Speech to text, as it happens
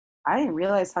I didn't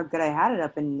realize how good I had it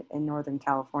up in Northern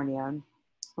California,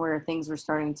 where things were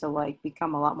starting to like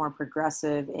become a lot more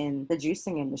progressive in the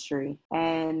juicing industry.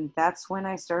 And that's when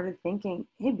I started thinking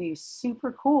it'd be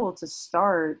super cool to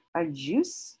start a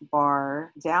juice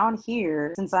bar down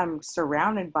here. Since I'm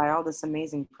surrounded by all this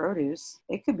amazing produce,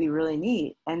 it could be really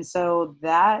neat. And so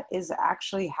that is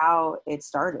actually how it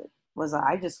started. Was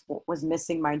I just was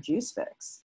missing my juice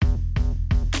fix.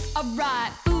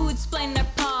 Alright, Food Splainer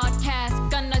podcast,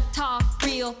 gonna talk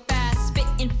real fast,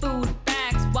 spitting food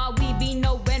facts while we be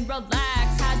know and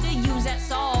relax. How to use that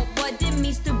salt, what it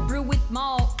means to brew with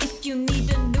malt. If you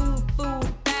need a new food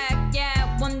fact,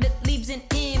 yeah, one that leaves an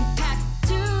impact.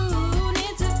 Tune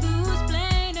into Food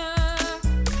Splainer.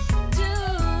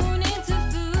 Tune into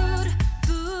food.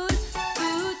 Tune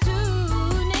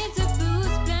into Food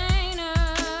Splainer.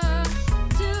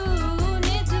 Tune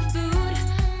into food.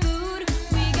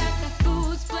 We got the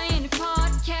Food Splainer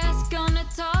podcast, gonna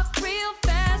talk real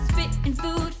fast, spitting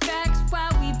food facts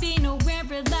while we be nowhere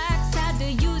relaxed. How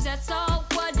to use that salt,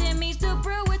 what it means to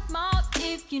brew with malt.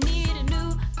 If you need a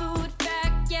new food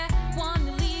fact, yeah, one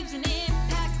that leaves an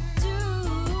impact.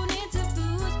 Tune into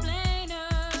Food Splainer.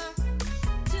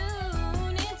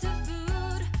 Tune into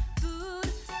food.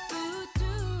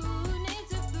 Tune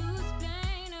into Food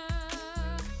Splainer.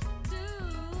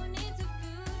 Tune into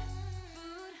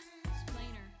Food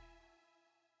Splainer.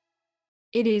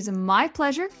 It is my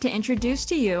pleasure to introduce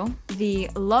to you the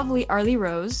lovely Arlie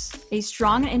Rose, a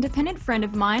strong and independent friend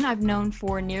of mine I've known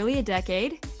for nearly a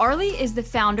decade. Arlie is the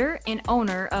founder and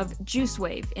owner of Juice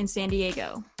Wave in San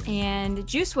Diego. And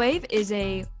Juice Wave is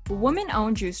a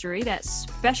woman-owned juicery that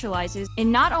specializes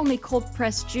in not only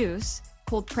cold-pressed juice,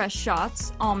 cold-pressed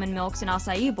shots, almond milks, and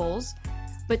acai bowls,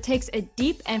 but takes a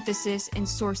deep emphasis in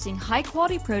sourcing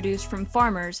high-quality produce from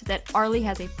farmers that Arlie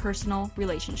has a personal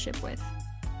relationship with.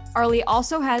 Arlie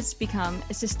also has become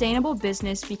a sustainable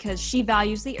business because she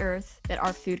values the earth that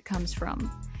our food comes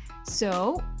from.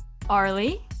 So,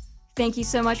 Arlie, thank you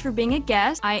so much for being a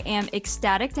guest. I am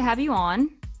ecstatic to have you on.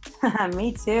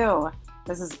 Me too.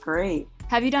 This is great.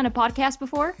 Have you done a podcast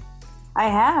before? I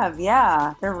have,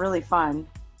 yeah. They're really fun.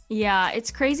 Yeah,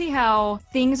 it's crazy how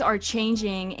things are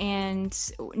changing and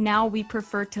now we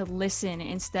prefer to listen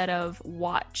instead of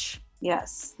watch.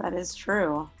 Yes, that is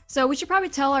true. So we should probably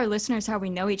tell our listeners how we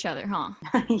know each other, huh?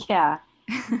 Yeah.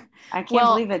 I can't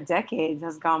believe a decade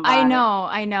has gone by.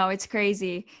 I know. It's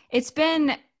crazy. It's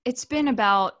been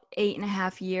about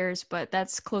 8.5 years, but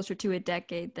that's closer to a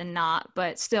decade than not.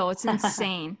 But still, it's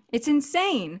insane. It's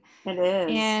insane. It is.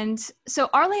 And so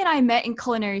Arlie and I met in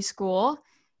culinary school,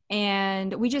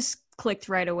 and we just clicked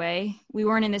right away. We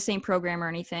weren't in the same program or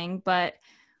anything, but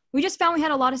we just found we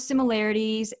had a lot of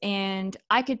similarities, and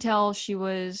I could tell she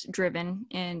was driven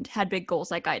and had big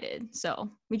goals like I did. So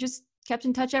we just kept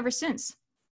in touch ever since.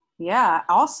 Yeah.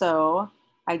 Also,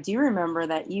 I do remember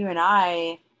that you and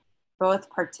I both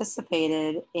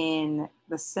participated in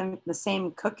the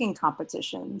same cooking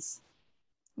competitions.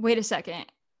 Wait a second.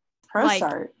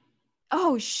 ProStart.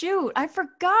 Oh, shoot. I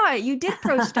forgot. You did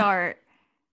ProStart.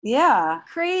 Yeah.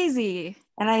 Crazy.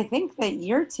 And I think that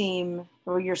your team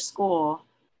or your school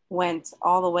went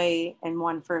all the way and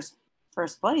won first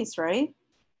place, right?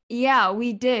 Yeah,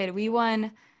 we did. We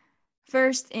won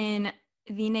first in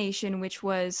the nation, which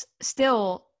was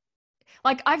still,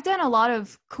 like, I've done a lot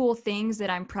of cool things that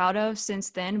I'm proud of since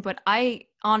then, but I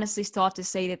honestly still have to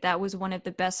say that was one of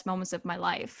the best moments of my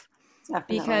life.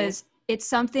 Definitely. Because it's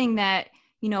something that,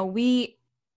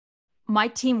 my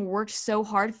team worked so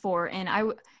hard for, and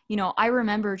I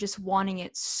remember just wanting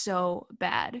it so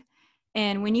bad.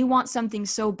 And when you want something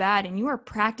so bad and you are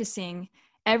practicing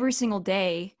every single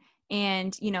day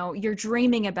and, you're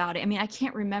dreaming about it. I mean, I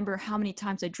can't remember how many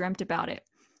times I dreamt about it,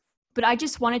 but I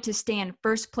just wanted to stand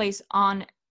first place on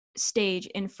stage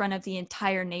in front of the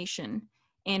entire nation.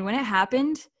 And when it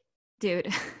happened,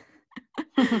 dude,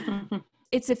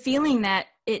 it's a feeling that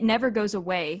it never goes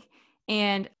away.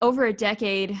 And over a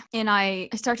decade, and I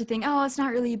start to think, oh, it's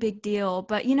not really a big deal.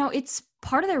 But, it's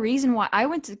part of the reason why I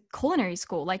went to culinary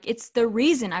school. Like, it's the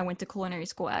reason I went to culinary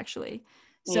school, actually.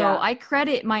 So yeah. I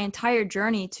credit my entire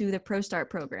journey to the ProStart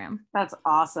program. That's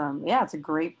awesome. Yeah, it's a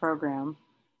great program.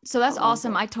 So that's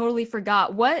awesome. I totally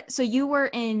forgot. So you were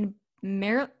in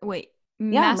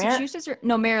Massachusetts?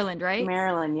 Maryland, right?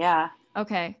 Maryland, yeah.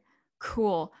 Okay,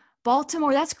 cool.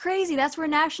 Baltimore, that's crazy. That's where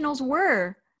nationals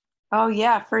were. Oh,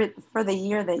 yeah, for the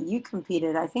year that you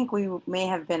competed. I think we may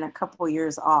have been a couple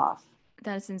years off.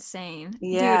 That's insane.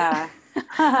 Yeah. Dude,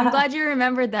 I'm glad you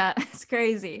remembered that. It's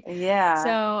crazy. Yeah.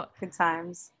 So good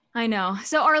times. I know.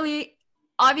 So Arlie,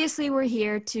 obviously we're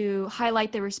here to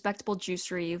highlight the respectable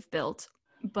juicery you've built,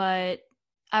 but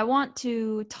I want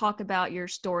to talk about your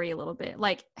story a little bit.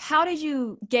 Like, how did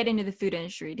you get into the food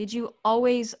industry? Did you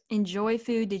always enjoy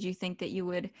food? Did you think that you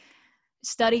would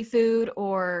study food,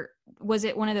 or was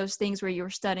it one of those things where you were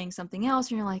studying something else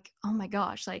and you're like, oh my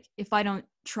gosh, like if I don't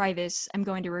try this, I'm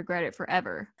going to regret it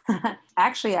forever?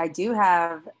 Actually, I do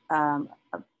have a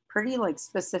pretty like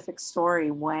specific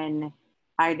story when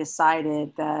I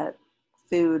decided that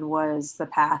food was the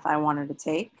path I wanted to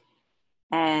take.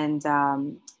 And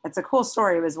it's a cool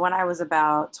story. It was when I was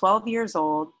about 12 years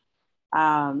old.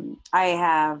 I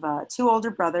have two older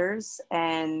brothers,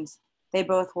 and they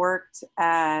both worked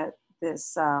at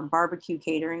this barbecue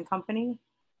catering company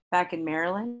back in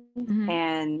Maryland. Mm-hmm.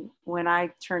 And when I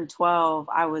turned 12,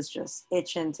 I was just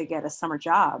itching to get a summer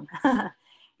job. Oh,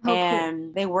 cool.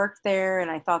 And they worked there, and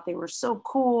I thought they were so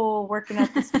cool working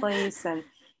at this place and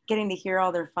getting to hear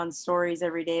all their fun stories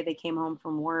every day they came home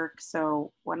from work.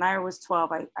 So when I was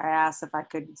 12, I asked if I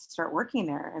could start working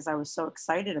there, as I was so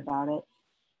excited about it.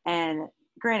 And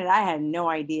granted, I had no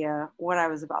idea what I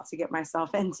was about to get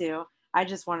myself into. I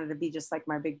just wanted to be just like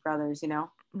my big brothers, you know?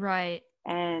 Right.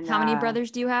 And How many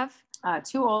brothers do you have?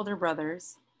 two older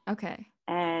brothers. Okay.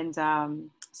 And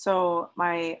so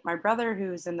my brother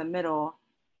who's in the middle,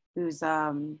 who's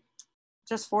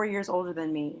just 4 years older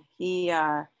than me, he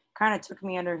kind of took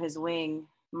me under his wing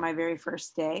my very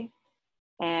first day.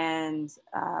 And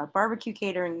barbecue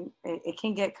catering, it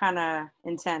can get kind of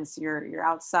intense. You're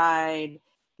outside,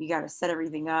 you got to set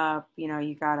everything up. You know,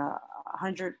 you got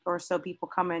 100 or so people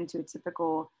come into a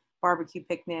typical barbecue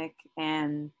picnic,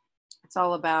 and it's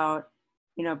all about,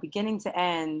 you know, beginning to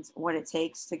end, what it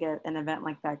takes to get an event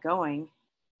like that going.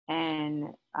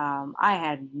 And I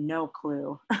had no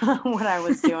clue what I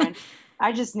was doing.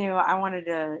 I just knew I wanted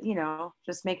to, you know,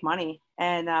 just make money.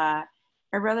 And my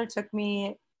brother took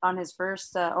me on his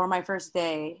first or my first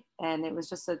day, and it was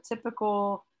just a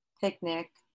typical picnic.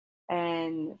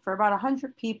 And for about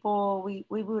 100 people, we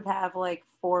would have like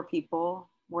four people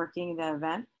working the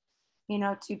event. You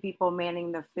know, two people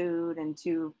manning the food, and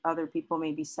two other people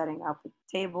maybe setting up the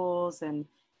tables and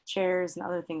chairs and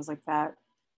other things like that.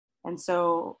 And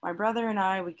so my brother and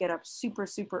I would get up super,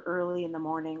 super early in the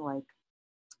morning, like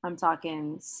I'm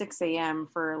talking 6 a.m.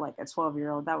 for like a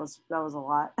 12-year-old. That was a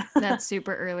lot. That's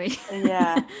super early.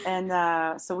 Yeah.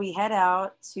 And so we head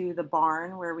out to the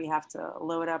barn where we have to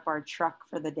load up our truck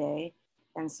for the day.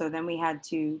 And so then we had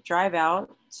to drive out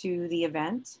to the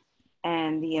event.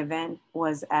 And the event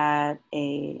was at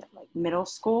a like middle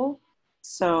school.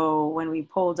 So when we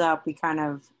pulled up, we kind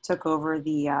of took over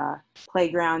the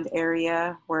playground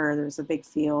area where there's a big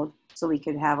field, so we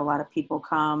could have a lot of people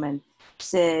come and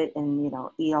sit and, you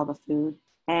know, eat all the food.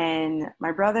 And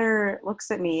my brother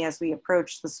looks at me as we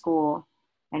approach the school,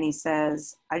 and he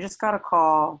says, I just got a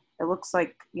call. It looks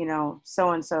like, you know,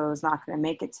 so and so is not going to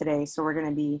make it today, so we're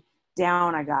going to be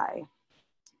down a guy.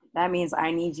 That means I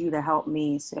need you to help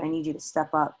me. So I need you to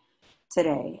step up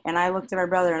today. And I looked at my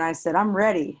brother and I said, I'm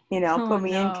ready, you know, Oh put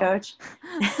me in, no. coach.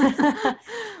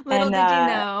 Little And did you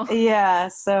know. yeah,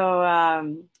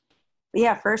 so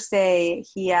yeah, first day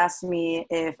he asked me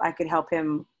if I could help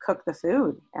him cook the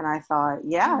food. And I thought, Oh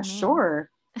yeah, man. sure.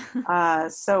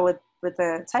 So with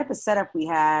the type of setup we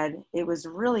had, it was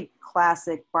really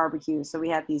classic barbecue. So we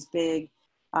had these big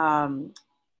um,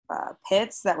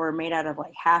 pits that were made out of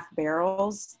like half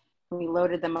barrels. We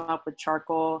loaded them up with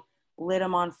charcoal, lit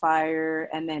them on fire,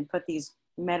 and then put these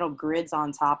metal grids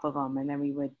on top of them. And then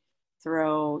we would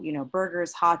throw, you know,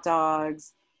 burgers, hot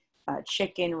dogs,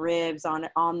 chicken ribs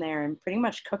on there, and pretty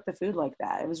much cook the food like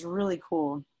that. It was really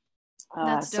cool. Uh,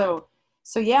 That's dope. so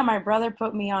so yeah, my brother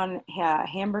put me on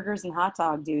hamburgers and hot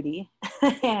dog duty,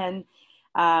 and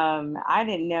I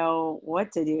didn't know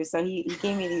what to do. So he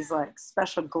gave me these like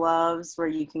special gloves where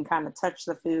you can kind of touch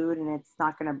the food and it's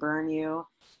not going to burn you.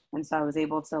 And so I was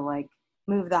able to like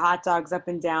move the hot dogs up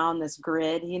and down this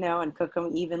grid, you know, and cook them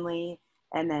evenly,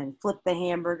 and then flip the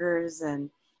hamburgers. And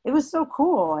it was so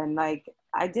cool. And like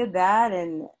I did that,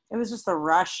 and it was just a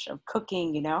rush of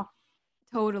cooking, you know?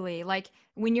 Totally. Like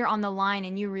when you're on the line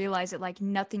and you realize that like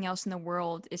nothing else in the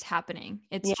world is happening.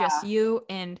 It's just Yeah, you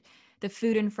and the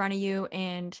food in front of you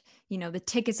and, you know, the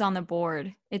tickets on the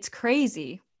board. It's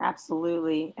crazy.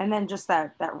 absolutely. And then just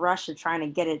that rush of trying to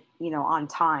get it, you know, on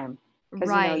time. Because,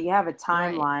 you know, Right. you have a Right.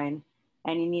 timeline,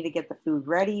 and you need to get the food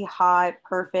ready, hot,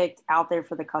 perfect, out there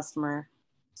for the customer.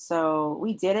 So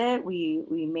we did it. We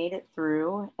made it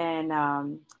through. And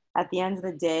at the end of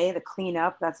the day, the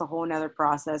cleanup, that's a whole nother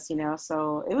process, you know.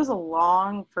 So it was a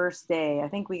long first day. I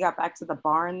think we got back to the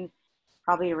barn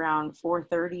probably around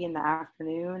 4:30 in the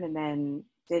afternoon, and then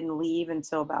didn't leave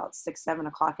until about 6, 7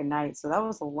 o'clock at night. So that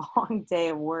was a long day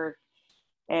of work.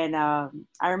 And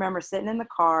I remember sitting in the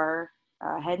car,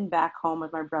 heading back home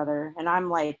with my brother, and I'm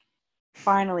like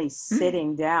finally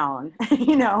sitting down,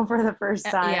 for the first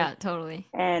time. Yeah, totally.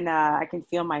 And I can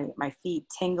feel my feet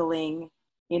tingling,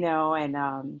 and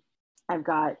I've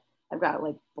got I've got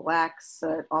like black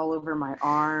soot all over my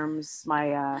arms.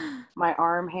 My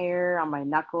arm hair on my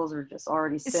knuckles are just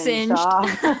already singed Singed.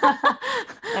 off.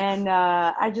 And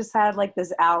I just had like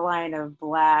this outline of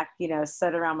black,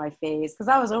 soot around my face because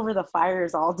I was over the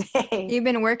fires all day. You've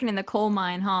been working in the coal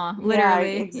mine, huh? Yeah,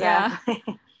 Literally. Yeah. exactly.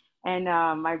 And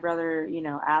my brother,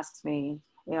 asked me,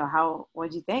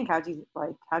 what'd you think? How'd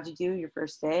you do your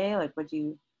first day? Like, what'd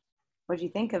you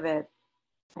think of it?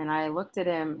 And I looked at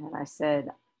him and I said,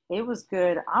 it was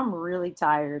good. I'm really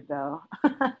tired though.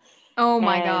 Oh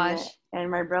my and gosh. and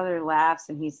my brother laughs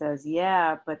and he says,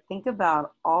 yeah, but think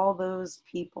about all those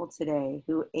people today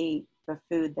who ate the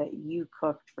food that you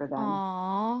cooked for them.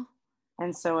 Aw.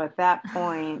 And so at that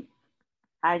point,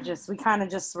 we kind of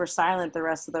just were silent the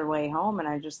rest of the way home. And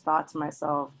I just thought to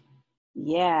myself,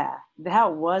 yeah,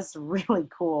 that was really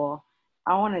cool.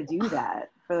 I want to do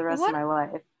that for the rest of What my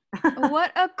life.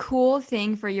 what a cool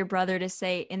thing for your brother to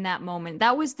say in that moment.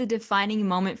 That was the defining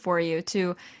moment for you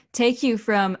to take you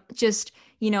from just,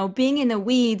 being in the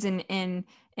weeds and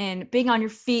being on your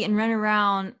feet and running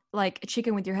around like a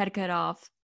chicken with your head cut off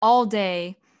all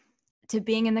day to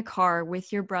being in the car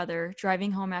with your brother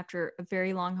driving home after a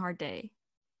very long hard day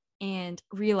and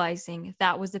realizing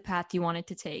that was the path you wanted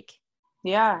to take.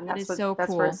 Yeah, and That is so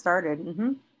that's where it cool. started.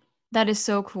 Hmm. That is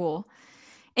so cool.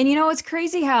 And it's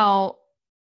crazy how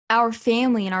our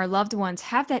family and our loved ones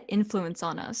have that influence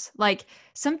on us. Like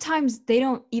sometimes they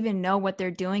don't even know what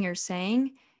they're doing or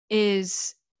saying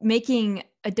is making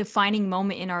a defining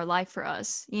moment in our life for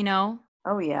us?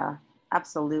 Oh yeah,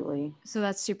 absolutely. So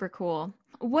that's super cool.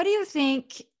 What do you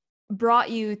think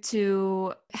brought you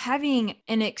to having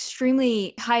an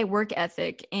extremely high work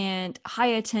ethic and high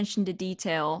attention to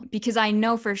detail? Because I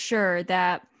know for sure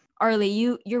that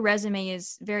Arlie, your resume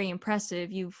is very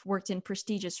impressive. You've worked in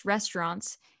prestigious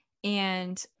restaurants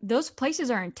and those places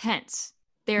are intense.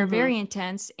 They're Hmm. very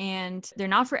intense and they're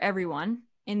not for everyone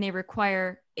and they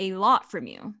require a lot from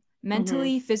you Hmm.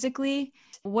 mentally, physically.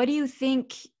 What do you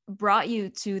think brought you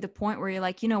to the point where you're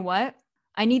like, you know what?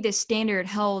 I need this standard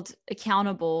held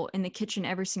accountable in the kitchen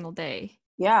every single day.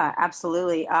 Yeah,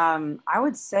 absolutely. I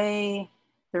would say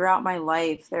throughout my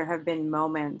life, there have been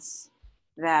moments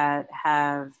that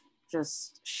have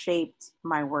just shaped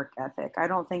my work ethic. I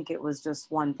don't think it was just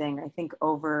one thing. I think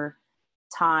over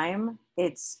time,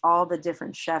 it's all the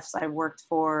different chefs I worked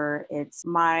for. It's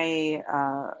my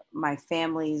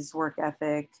family's work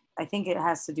ethic. I think it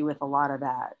has to do with a lot of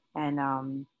that. And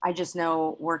I just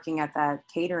know working at that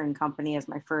catering company as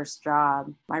my first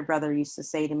job, my brother used to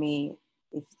say to me,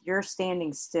 if you're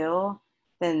standing still,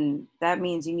 then that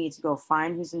means you need to go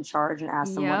find who's in charge and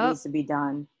ask them what Yep. needs to be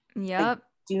done. Like, Yep.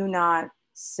 do not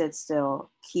sit still,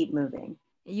 keep moving.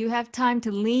 You have time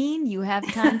to lean, you have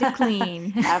time to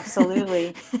clean.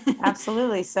 Absolutely.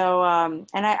 Absolutely. So, and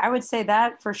I would say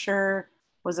that for sure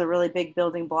was a really big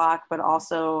building block, but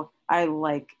also I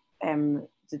like am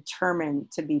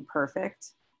determined to be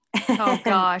perfect. Oh And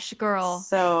gosh, girl.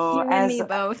 so You and me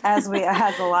both. as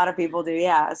a lot of people do,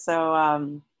 yeah. So,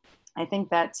 I think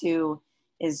that too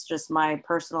is just my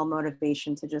personal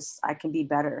motivation to just, I can be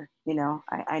better.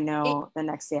 I it know the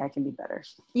next day I can be better.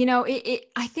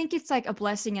 I think it's like a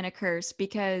blessing and a curse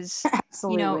because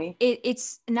Absolutely.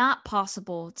 it's not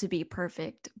possible to be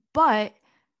perfect, but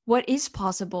what is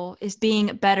possible is being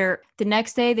better the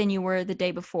next day than you were the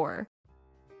day before.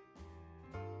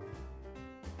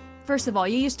 First of all,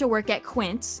 you used to work at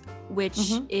Quince, which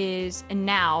Hmm. is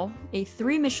now a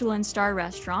 3 Michelin star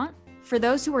restaurant. For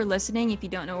those who are listening, if you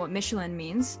don't know what Michelin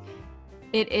means,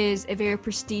 it is a very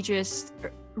prestigious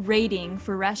rating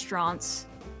for restaurants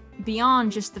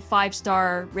beyond just the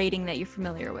 5-star rating that you're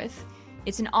familiar with.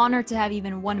 It's an honor to have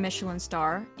even 1 Michelin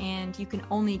star, and you can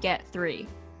only get 3.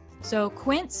 So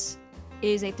Quince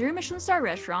is a 3 Michelin star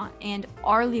restaurant, and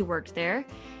Arlie worked there.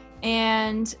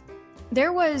 And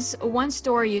there was one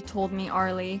story you told me,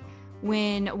 Arlie,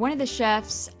 when one of the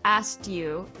chefs asked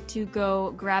you to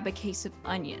go grab a case of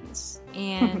onions,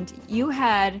 and you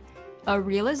had a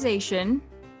realization,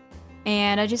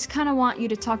 and I just kind of want you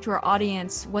to talk to our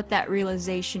audience what that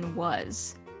realization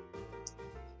was.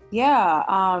 Yeah.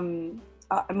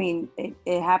 I mean,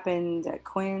 it happened at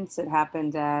Quince. It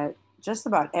happened at just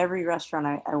about every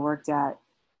restaurant I worked at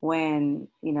when,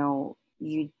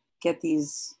 you get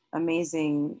these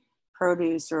amazing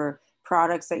produce or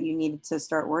products that you needed to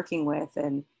start working with.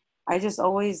 And I just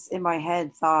always in my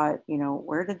head thought,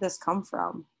 where did this come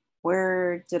from?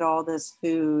 where did all this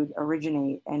food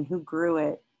originate and who grew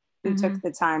it, who Mm-hmm. took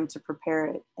the time to prepare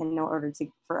it in order to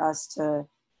for us to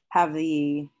have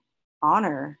the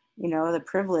honor, the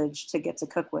privilege to get to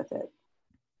cook with it.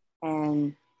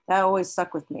 And that always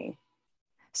stuck with me.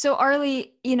 So,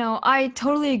 Arlie, I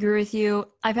totally agree with you.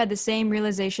 I've had the same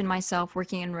realization myself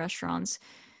working in restaurants,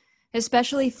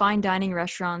 especially fine dining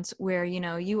restaurants where,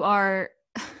 you are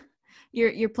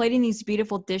you're plating these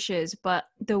beautiful dishes, but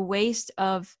the waste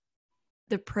of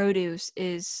the produce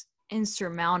is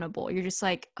insurmountable. You're just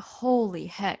like, holy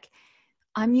heck,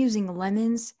 I'm using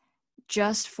lemons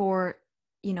just for,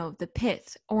 the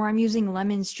pith, or I'm using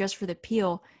lemons just for the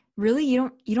peel. Really?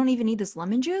 You don't even need this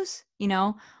lemon juice,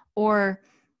 Or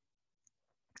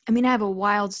I mean, I have a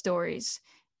wild stories,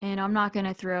 and I'm not going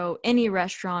to throw any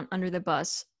restaurant under the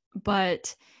bus,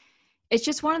 but it's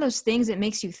just one of those things that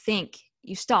makes you think.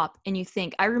 You stop and you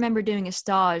think. I remember doing a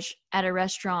stage at a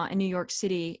restaurant in New York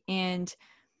City, and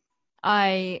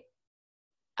I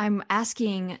I'm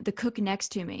asking the cook next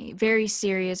to me, very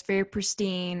serious, very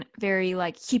pristine, very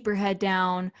like keep her head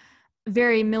down,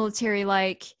 very military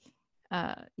like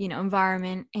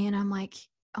environment. And I'm like,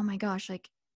 oh my gosh, like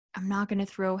I'm not gonna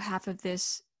throw half of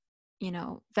this,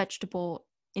 vegetable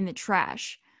in the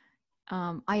trash.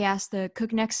 I asked the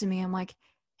cook next to me, I'm like,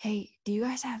 hey, do you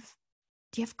have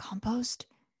compost?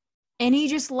 And he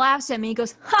just laughs at me. He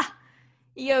goes, ha!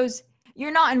 He goes,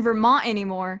 you're not in Vermont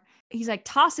anymore. He's like,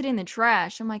 toss it in the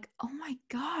trash. I'm like, oh my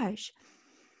gosh.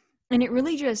 And it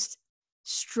really just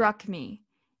struck me.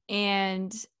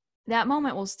 And that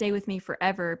moment will stay with me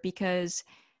forever because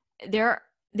there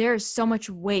is so much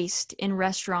waste in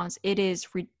restaurants. It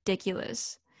is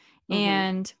ridiculous. Mm-hmm.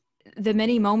 And the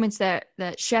many moments that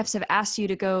chefs have asked you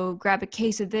to go grab a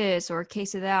case of this or a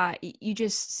case of that, you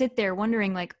just sit there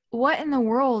wondering like, what in the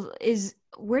world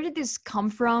where did this come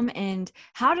from and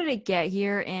how did it get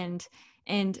here and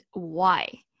why?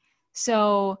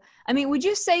 So, I mean, would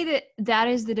you say that that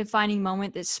is the defining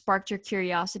moment that sparked your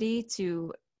curiosity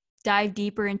to dive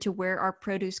deeper into where our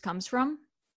produce comes from?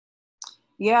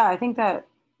 Yeah, I think that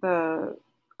the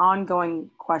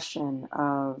ongoing question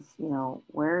of,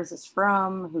 where is this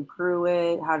from? Who grew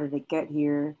it? How did it get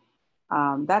here?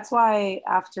 That's why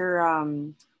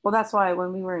that's why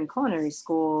when we were in culinary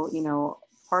school,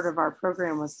 part of our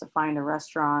program was to find a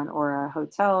restaurant or a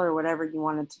hotel or whatever you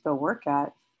wanted to go work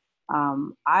at.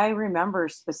 I remember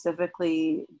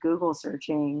specifically Google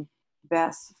searching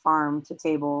best farm to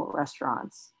table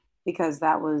restaurants because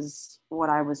that was what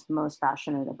I was most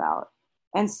passionate about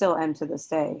and still am to this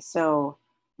day. So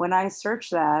when I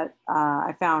searched that,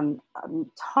 I found a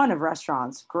ton of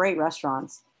restaurants, great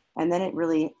restaurants. And then it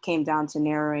really came down to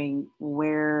narrowing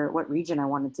what region I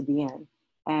wanted to be in.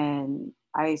 And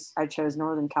I chose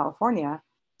Northern California.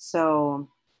 So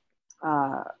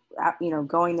uh,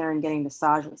 going there and getting to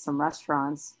stage with some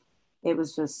restaurants, it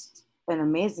was just an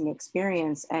amazing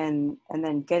experience. And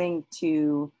then getting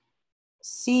to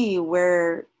see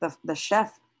where the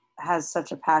chef has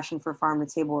such a passion for farm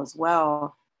to table as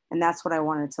well. And that's what I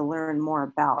wanted to learn more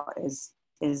about is,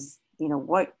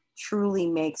 what truly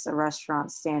makes a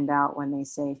restaurant stand out when they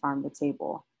say farm to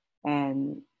table.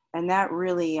 And, and that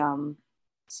really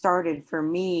started for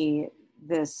me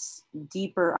this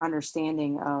deeper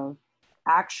understanding of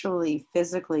actually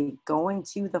physically going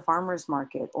to the farmer's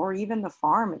market or even the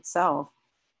farm itself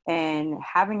and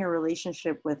having a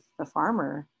relationship with the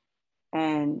farmer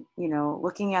and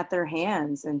looking at their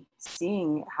hands and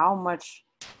seeing how much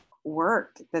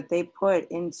work that they put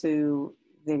into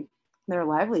their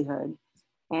livelihood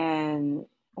and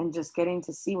just getting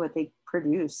to see what they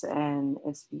produce, and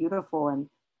it's beautiful. And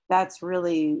that's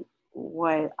really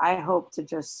what I hope to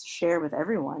just share with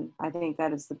everyone. I think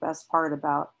that is the best part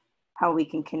about how we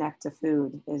can connect to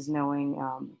food is knowing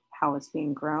how it's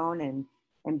being grown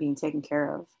and being taken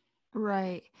care of.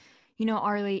 Right.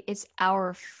 Arlie, it's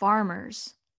our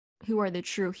farmers who are the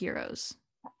true heroes.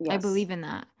 I Yes. believe in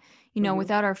that. Hmm.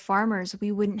 Without our farmers,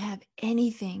 we wouldn't have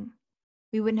anything.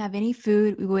 We wouldn't have any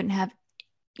food. We wouldn't have,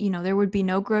 there would be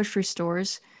no grocery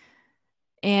stores.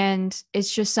 And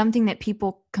it's just something that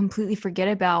people completely forget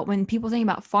about. When people think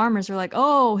about farmers, they're like,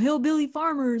 oh, hillbilly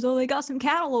farmers. Oh, they got some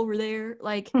cattle over there.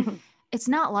 Like, it's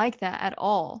not like that at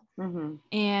all. Hmm.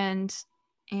 And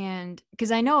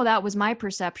because I know that was my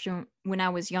perception when I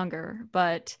was younger,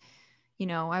 but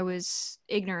I was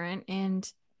ignorant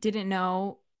and didn't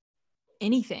know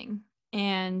anything.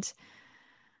 And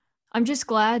I'm just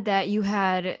glad that you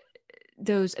had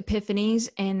those epiphanies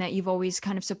and that you've always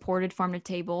kind of supported farm to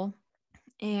table.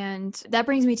 And that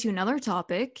brings me to another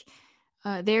topic.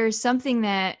 There's something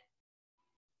that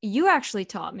you actually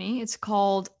taught me. It's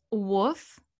called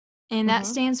WOOF, and that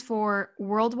Mm-hmm. stands for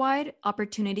Worldwide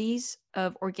Opportunities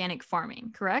of Organic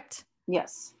Farming, correct?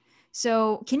 Yes.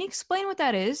 So, can you explain what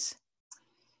that is?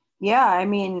 Yeah, I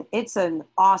mean, it's an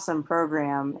awesome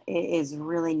program. It is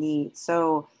really neat.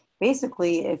 So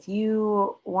basically, if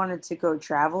you wanted to go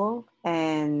travel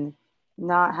and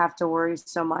not have to worry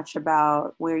so much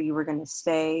about where you were going to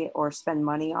stay or spend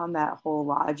money on that whole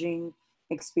lodging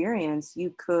experience,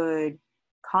 you could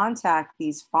contact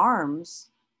these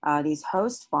farms, these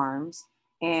host farms,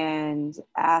 and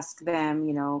ask them,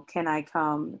 can I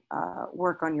come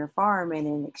work on your farm? And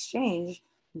in exchange,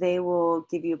 they will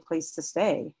give you a place to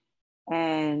stay.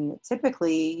 And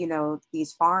typically,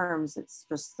 these farms, it's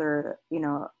just they're,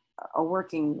 a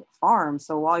working farm.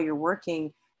 So while you're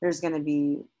working, there's going to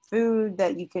be food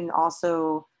that you can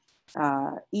also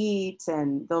eat,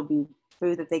 and there'll be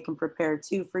food that they can prepare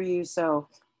too for you. So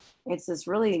it's this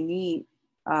really neat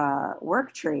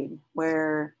work trade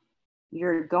where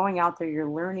you're going out there, you're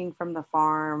learning from the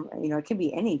farm. It could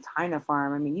be any kind of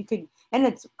farm. I mean, you could, and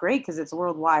it's great because it's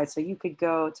worldwide. So you could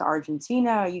go to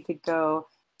Argentina, you could go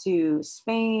to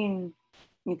Spain,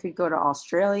 you could go to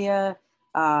Australia,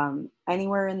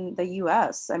 anywhere in the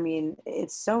US. I mean,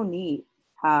 it's so neat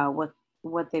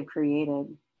what they've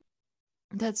created.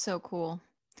 That's so cool.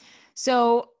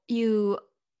 So, you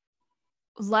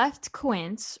left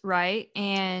Quince, right?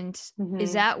 And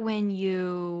is Hmm. that when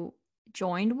you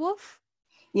joined Wolf?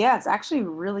 Yeah, it's actually a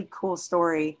really cool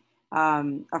story.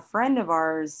 A friend of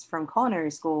ours from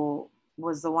culinary school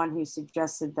was the one who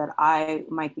suggested that I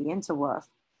might be into WooF.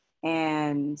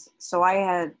 And so I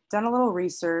had done a little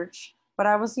research, but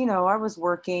I was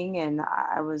working, and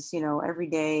I was, every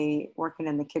day working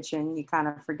in the kitchen. You kind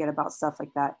of forget about stuff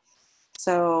like that.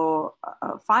 So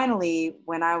finally,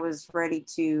 when I was ready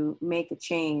to make a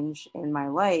change in my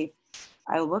life,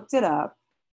 I looked it up,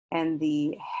 and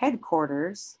the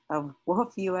headquarters of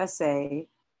Wolf USA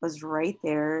was right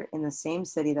there in the same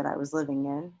city that I was living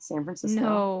in, San Francisco.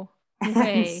 No And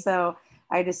way. so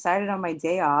I decided on my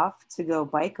day off to go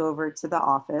bike over to the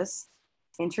office,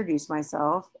 introduce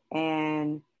myself,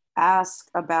 and ask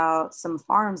about some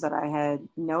farms that I had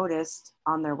noticed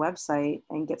on their website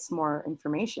and get some more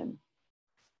information.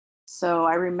 So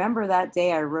I remember that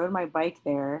day I rode my bike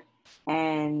there,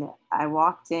 and I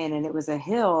walked in, and it was a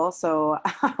hill. So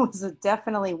I was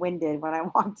definitely winded when I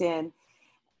walked in.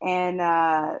 And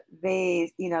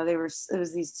it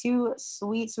was these two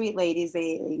sweet, sweet ladies.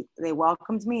 They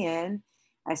welcomed me in.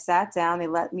 I sat down, they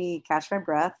let me catch my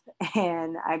breath.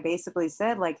 And I basically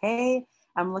said, like, hey,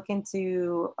 I'm looking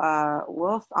to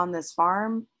wolf on this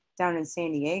farm down in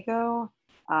San Diego.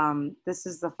 This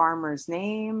is the farmer's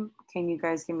name. Can you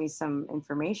guys give me some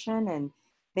information? And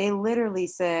they literally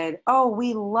said, oh,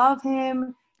 we love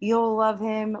him. You'll love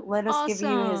him. Let us give you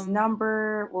his Awesome.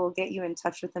 number. We'll get you in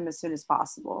touch with him as soon as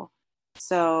possible.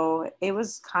 So it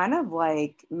was kind of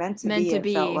like meant to Meant be. to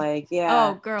It felt be. like, Oh,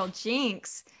 yeah, girl,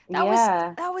 Jinx. That was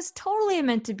yeah, that was totally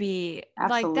meant to be.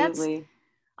 Like that's absolutely.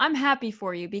 I'm happy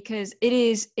for you because it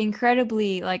is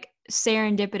incredibly like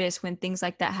serendipitous when things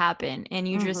like that happen and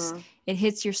you just Hmm. it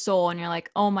hits your soul and you're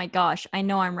like, "Oh my gosh, I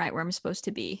know I'm right where I'm supposed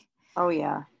to be." Oh,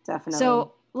 yeah, definitely.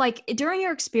 So, like during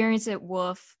your experience at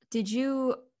Wolf, did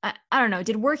you I don't know,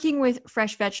 did working with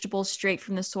fresh vegetables straight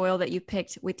from the soil that you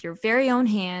picked with your very own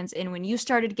hands and when you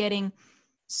started getting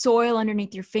soil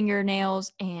underneath your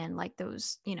fingernails and like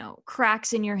those,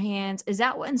 cracks in your hands. Is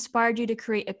that what inspired you to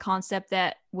create a concept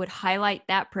that would highlight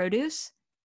that produce?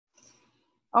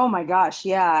 Oh my gosh,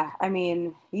 yeah. I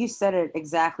mean, you said it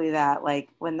exactly that. Like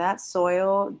when that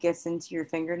soil gets into your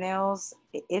fingernails,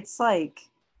 it's like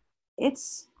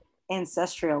it's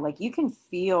ancestral. Like you can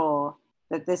feel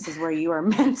that this is where you are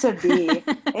meant to be.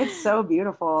 It's so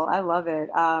beautiful. I love it.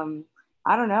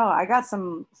 I don't know. I got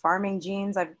some farming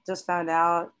genes. I've just found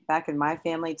out back in my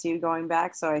family too, going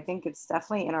back. So I think it's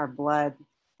definitely in our blood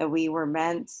that we were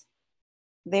meant.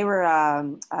 They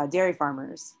were dairy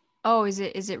farmers. Oh, is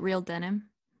it real denim?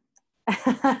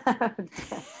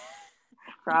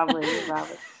 Probably,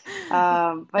 probably.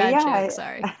 But Bad yeah, joke,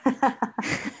 sorry.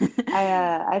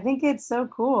 I think it's so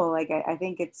cool. Like I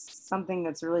think it's something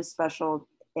that's really special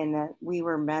in that we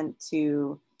were meant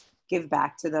to give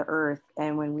back to the earth,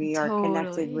 and when we are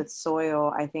connected Totally. with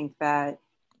soil, I think that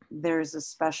there's a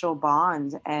special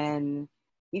bond, and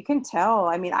you can tell.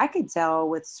 I mean, I could tell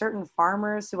with certain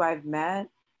farmers who I've met,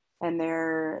 and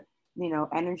their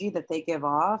energy that they give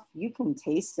off, you can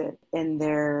taste it in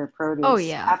their Oh produce.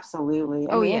 yeah. Absolutely.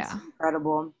 I Oh mean, it's yeah.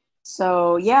 incredible.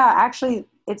 So yeah, actually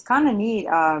it's kind of neat.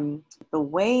 The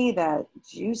way that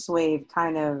Juice Wave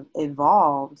kind of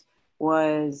evolved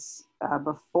was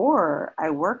before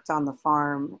I worked on the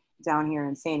farm down here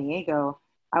in San Diego.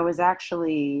 I was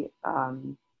actually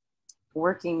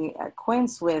working at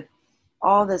Quince with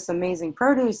all this amazing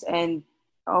produce, and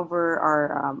over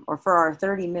our or for our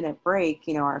 30-minute break,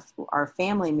 our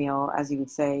family meal, as you would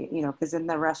say, because in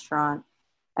the restaurant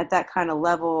at that kind of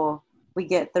level, we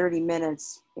get 30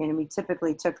 minutes, and we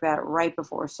typically took that right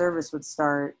before service would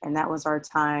start, and that was our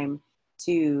time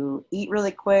to eat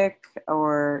really quick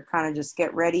or kind of just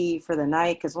get ready for the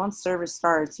night, because once service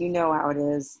starts, you know how it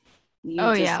is.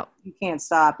 Oh yeah. You can't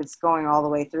stop. It's going all the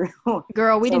way through.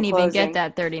 Girl, we So didn't even get closing.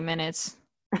 that 30 minutes.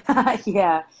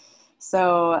 Yeah.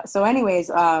 So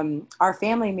anyways, our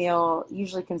family meal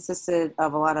usually consisted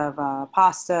of a lot of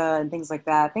pasta and things like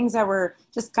that, things that were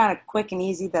just kind of quick and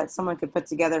easy that someone could put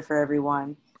together for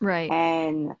everyone. Right.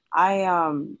 And I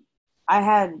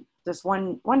had just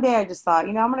one day I just thought,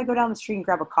 I'm gonna go down the street and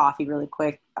grab a coffee really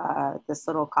quick, this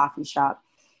little coffee shop.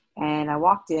 And I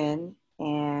walked in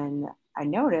and I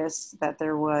noticed that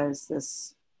there was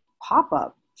this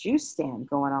pop-up juice stand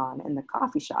going on in the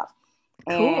coffee shop.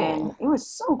 And Cool. it was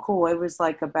so cool. It was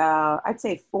like about, I'd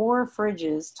say, four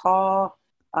fridges, tall,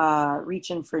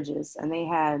 reach-in fridges, and they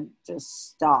had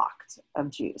just stocked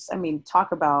of juice. I mean,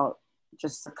 talk about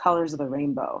just the colors of the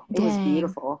rainbow. It was Dang.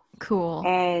 beautiful. Cool.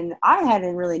 And I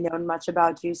hadn't really known much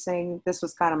about juicing. This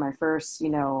was kind of my first,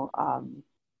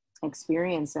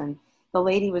 experience. And the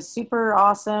lady was super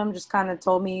awesome, just kind of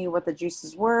told me what the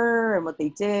juices were and what they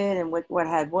did and what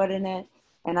had what in it.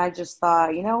 And I just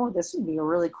thought, this would be a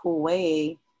really cool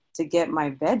way to get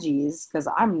my veggies, because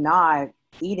I'm not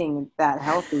eating that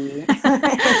healthy.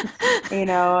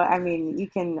 I mean, you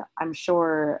can, I'm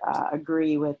sure,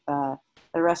 agree with the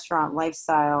restaurant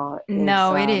lifestyle is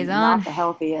No, it is not the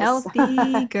healthiest.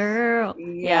 unhealthy, girl. Yeah.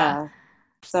 Yeah.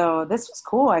 So this was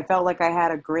cool. I felt like I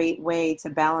had a great way to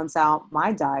balance out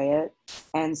my diet.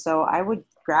 And so I would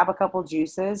grab a couple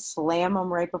juices, slam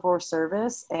them right before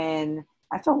service, and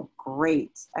I felt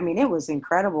great. I mean, it was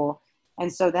incredible.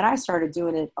 And so then I started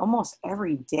doing it almost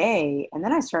every day. And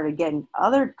then I started getting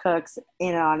other cooks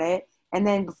in on it. And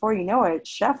then before you know it,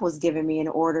 chef was giving me an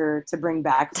order to bring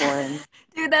back for him.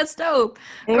 Dude, that's dope.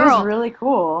 It was Girl, really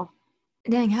cool.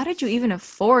 dang, how did you even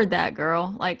afford that,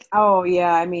 girl? Like, Oh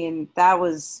yeah, I mean, I that's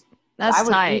would use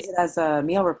tight. it as a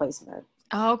meal replacement.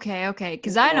 Okay, okay.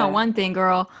 Because I know Yeah. one thing,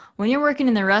 girl. When you're working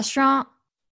in the restaurant,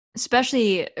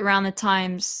 especially around the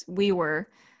times we were,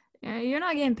 you're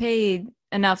not getting paid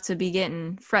enough to be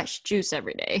getting fresh juice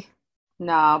every day.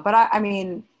 No, but I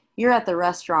mean, you're at the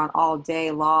restaurant all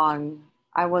day long.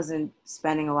 I wasn't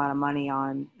spending a lot of money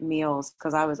on meals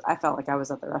because I felt like I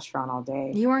was at the restaurant all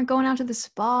day. You weren't going out to the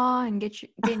spa and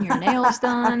getting your nails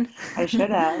done. I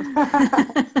should have.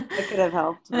 I could have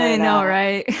helped, I know,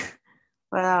 right?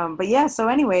 but yeah. So,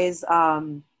 anyways,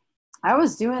 I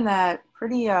was doing that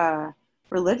pretty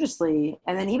religiously,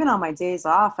 and then even on my days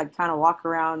off, I'd kind of walk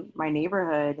around my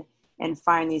neighborhood and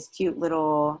find these cute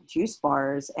little juice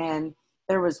bars. And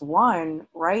there was one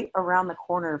right around the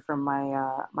corner from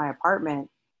my apartment,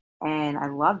 and I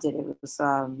loved it. It was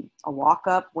a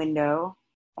walk-up window,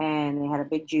 and they had a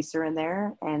big juicer in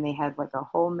there, and they had like a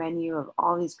whole menu of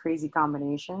all these crazy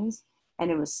combinations,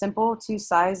 and it was simple, two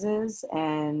sizes,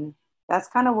 and that's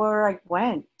kind of where I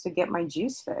went to get my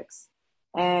juice fix.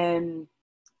 And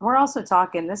we're also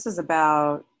talking, this is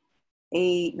about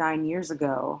 8, 9 years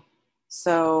ago.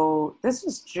 So this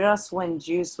was just when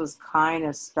juice was kind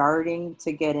of starting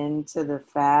to get into the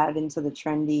fad, into the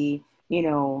trendy,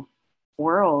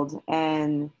 world.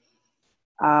 And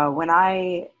when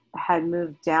I had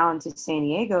moved down to San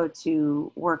Diego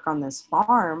to work on this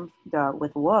farm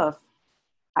with Wolf,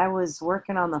 I was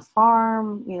working on the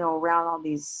farm, around all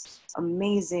these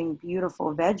amazing,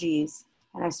 beautiful veggies.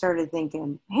 And I started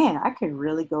thinking, man, I could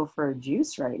really go for a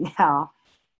juice right now.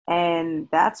 And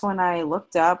that's when I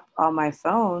looked up on my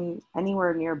phone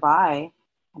anywhere nearby,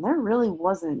 and there really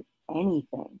wasn't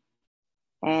anything.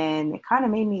 And it kind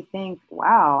of made me think,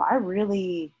 wow, I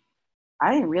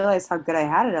didn't realize how good I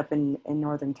had it up in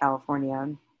Northern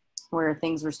California, where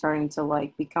things were starting to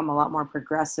like become a lot more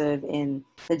progressive in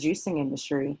the juicing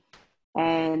industry.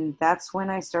 And that's when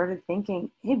I started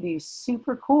thinking it'd be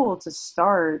super cool to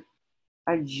start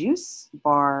a juice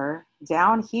bar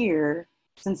down here,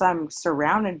 since I'm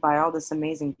surrounded by all this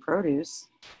amazing produce.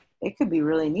 It could be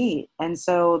really neat. And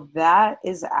so that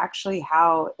is actually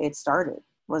how it started.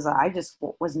 Was I just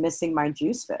was missing my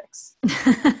juice fix.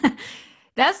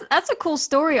 That's a cool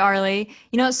story, Arlie.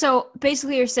 So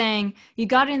basically you're saying you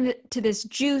got into this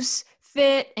juice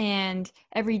fit and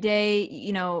every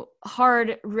day,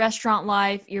 hard restaurant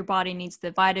life, your body needs the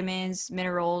vitamins,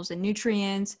 minerals, and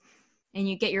nutrients, and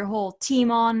you get your whole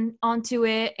team onto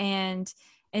it, and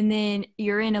and then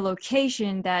you're in a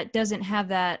location that doesn't have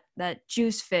that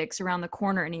juice fix around the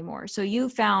corner anymore. So you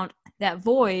found that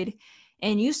void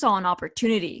and you saw an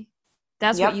opportunity.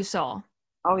 That's what you saw.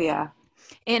 Oh yeah.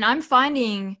 And I'm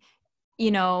finding,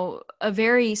 a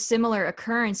very similar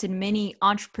occurrence in many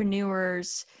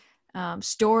entrepreneurs'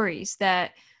 stories,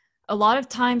 that a lot of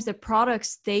times the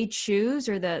products they choose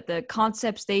or the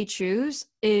concepts they choose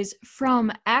is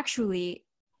from actually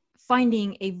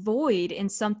finding a void in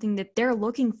something that they're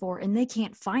looking for and they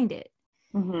can't find it.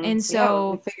 Mm-hmm. And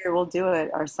so we figure we'll do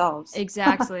it ourselves.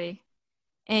 Exactly.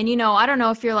 And, I don't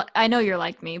know if I know you're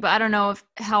like me, but I don't know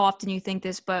how often you think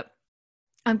this, but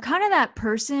I'm kind of that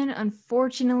person,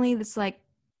 unfortunately, that's like,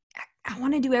 I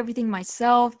want to do everything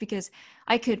myself because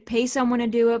I could pay someone to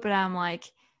do it, but I'm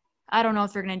like, I don't know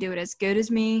if they're going to do it as good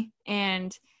as me.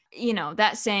 And,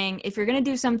 that saying, if you're going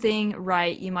to do something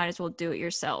right, you might as well do it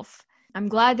yourself. I'm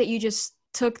glad that you just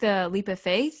took the leap of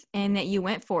faith and that you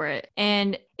went for it.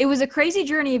 And it was a crazy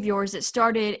journey of yours that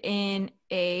started in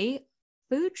a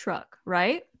food truck,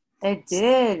 right? It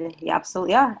did. Yeah,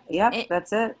 absolutely. Yeah. Yep.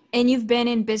 That's it. And you've been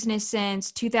in business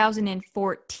since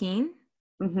 2014.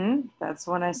 Mm-hmm. That's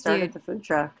when I started the food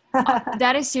truck.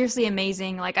 That is seriously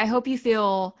amazing. Like, I hope you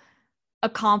feel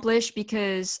accomplished,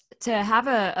 because to have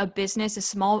a business, a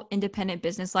small independent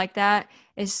business like that,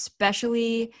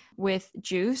 especially with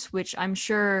juice, which I'm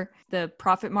sure the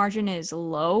profit margin is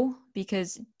low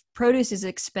because produce is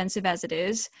expensive as it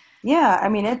is. Yeah, I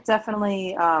mean, it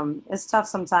definitely is tough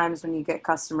sometimes when you get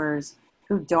customers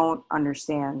who don't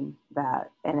understand that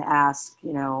and ask,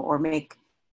 or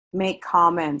make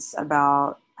comments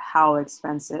about how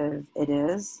expensive it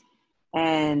is.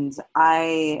 And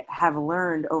I have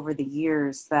learned over the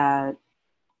years that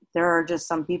there are just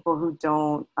some people who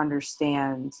don't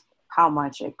understand how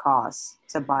much it costs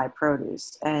to buy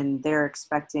produce, and they're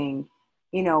expecting,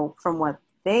 from what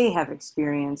they have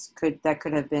experienced, could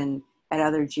have been at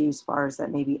other juice bars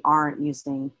that maybe aren't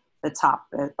using the top,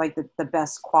 like the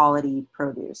best quality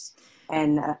produce,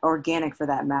 and organic for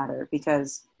that matter,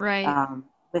 because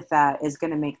with that is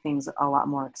going to make things a lot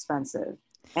more expensive.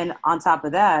 And on top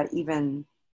of that, even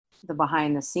the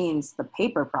behind the scenes, the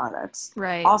paper products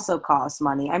also cost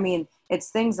money. I mean, it's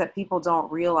things that people don't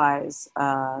realize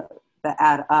that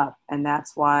add up. And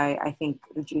that's why I think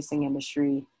the juicing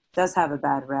industry does have a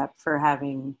bad rep for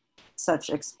having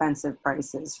such expensive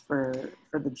prices for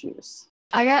the juice.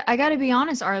 I got to be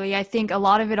honest, Arlie. I think a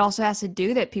lot of it also has to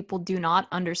do that people do not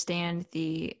understand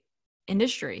the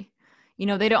industry.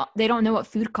 They don't know what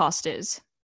food cost is.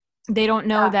 They don't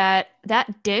know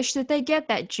that dish that they get,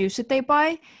 that juice that they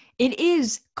buy, it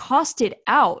is costed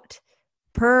out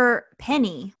per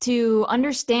penny. To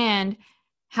understand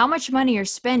how much money you're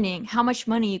spending, how much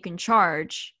money you can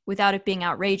charge without it being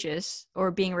outrageous or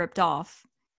being ripped off.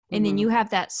 And then you have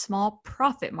that small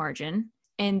profit margin.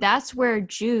 And that's where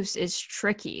juice is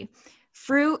tricky.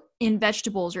 Fruit and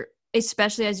vegetables, or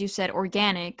especially as you said,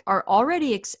 organic, are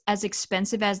already as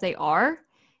expensive as they are.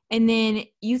 And then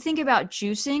you think about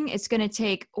juicing, it's going to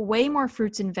take way more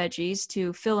fruits and veggies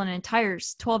to fill an entire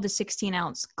 12 to 16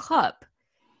 ounce cup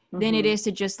than it is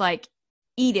to just like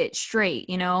eat it straight,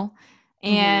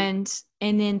 And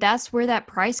then that's where that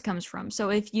price comes from. So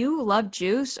if you love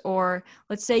juice, or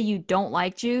let's say you don't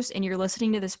like juice and you're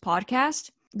listening to this podcast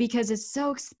because it's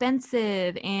so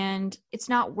expensive and it's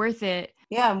not worth it.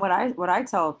 Yeah. And what I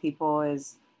tell people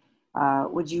is,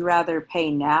 would you rather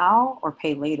pay now or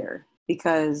pay later?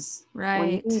 Because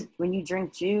when you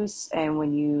drink juice and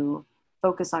when you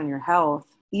focus on your health,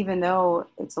 even though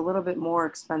it's a little bit more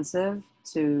expensive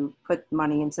to put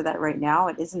money into that right now,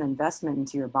 it is an investment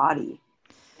into your body.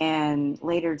 And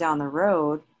later down the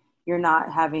road, you're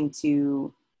not having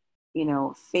to,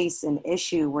 face an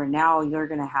issue where now you're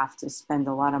going to have to spend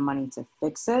a lot of money to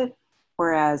fix it.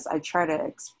 Whereas I try to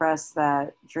express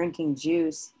that drinking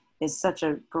juice is such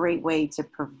a great way to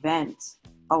prevent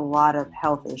a lot of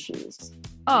health issues.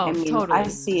 Oh, I mean, totally. I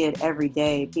see it every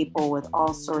day. People with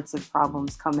all sorts of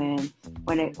problems come in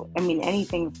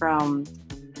anything from,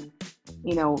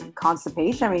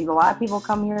 constipation. I mean, a lot of people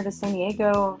come here to San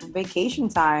Diego vacation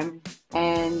time,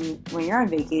 and when you're on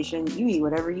vacation, you eat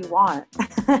whatever you want.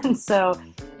 And so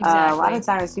a lot of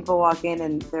times people walk in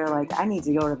and they're like, I need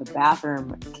to go to the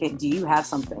bathroom. Do you have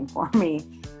something for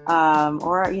me?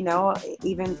 Or,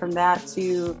 even from that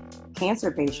to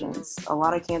cancer patients. A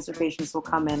lot of cancer patients will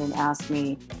come in and ask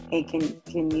me, hey,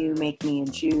 can you make me a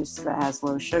juice that has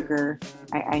low sugar?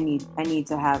 I need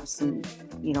to have some,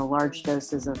 large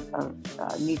doses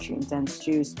of nutrient dense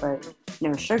juice, but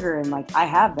no sugar. And like, I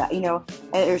have that,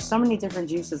 there's so many different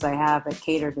juices I have that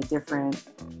cater to different,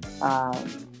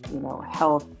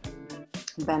 health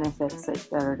benefits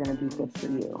that are going to be good for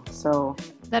you. So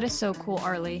That is so cool,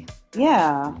 Arlie.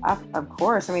 yeah, of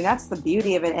course. I mean, that's the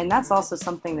beauty of it. And that's also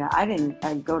something that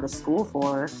I go to school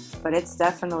for, but it's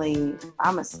definitely,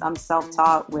 I'm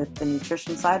self-taught with the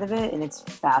nutrition side of it, and it's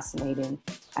fascinating.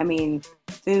 I mean,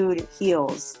 food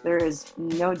heals. There is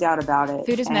no doubt about it.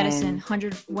 Food is medicine,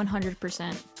 And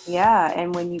 100%. yeah,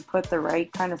 and when you put the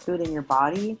right kind of food in your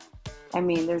body, I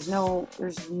mean, there's no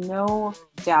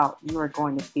doubt you are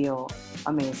going to feel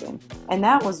amazing. And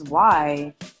that was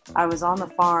why I was on the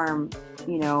farm,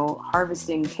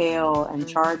 harvesting kale and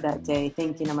chard that day,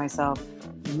 thinking to myself,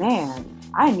 man,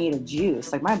 I need a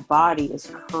juice. Like my body is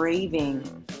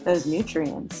craving those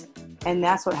nutrients. And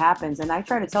that's what happens. And I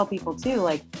try to tell people too,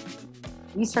 like,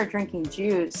 you start drinking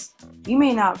juice, you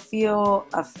may not feel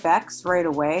effects right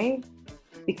away,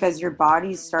 because your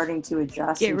body's starting to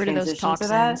adjust Get and rid of those transition to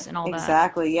that. toxins and all that.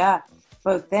 Exactly, yeah.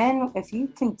 But then if you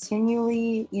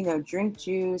continually, drink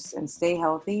juice and stay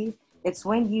healthy, it's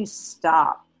when you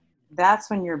stop.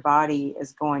 That's when your body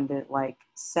is going to like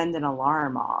send an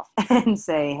alarm off and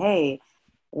say, hey,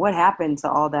 what happened to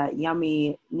all that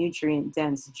yummy nutrient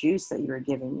dense juice that you were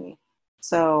giving me?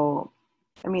 So,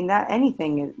 I mean, that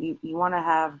anything, you want to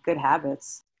have good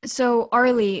habits. So,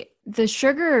 Arlie,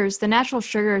 the natural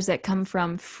sugars that come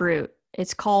from fruit,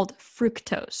 it's called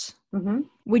fructose. Mm-hmm.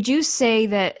 Would you say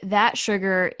that that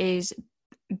sugar is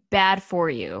bad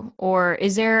for you, or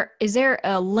is there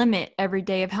a limit every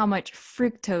day of how much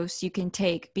fructose you can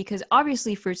take? Because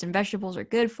obviously fruits and vegetables are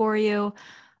good for you,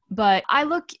 but I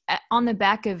look on the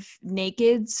back of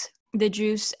Naked's, the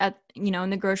juice in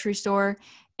the grocery store,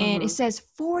 and it Mm-hmm. says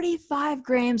 45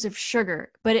 grams of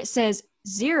sugar, but it says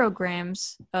 0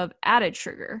 grams of added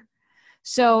sugar.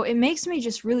 So it makes me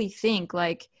just really think,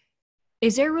 like,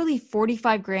 is there really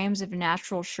 45 grams of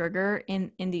natural sugar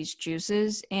in these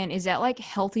juices? And is that like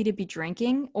healthy to be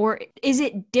drinking? Or is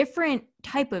it different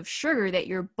type of sugar that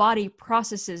your body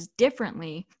processes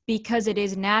differently because it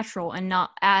is natural and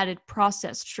not added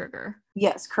processed sugar?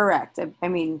 Yes, correct. I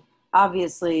mean,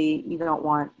 obviously, you don't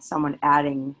want someone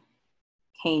adding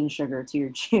cane sugar to your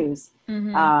juice.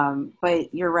 Mm-hmm.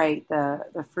 But you're right,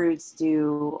 the fruits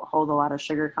do hold a lot of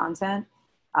sugar content.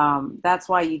 That's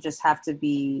why you just have to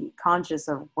be conscious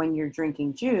of when you're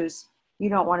drinking juice. You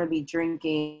don't want to be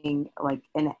drinking like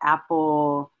an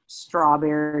apple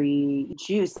strawberry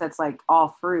juice that's like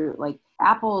all fruit. Like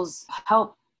apples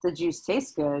help the juice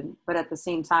taste good, but at the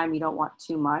same time, you don't want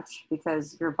too much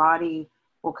because your body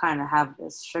will kind of have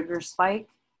this sugar spike,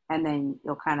 and then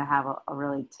you'll kind of have a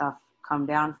really tough come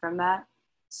down from that.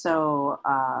 So,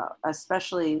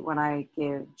 especially when I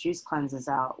give juice cleanses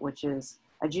out, which is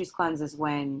a juice cleanse is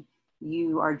when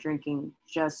you are drinking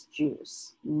just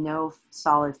juice, no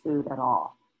solid food at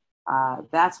all.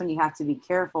 That's when you have to be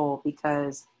careful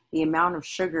because the amount of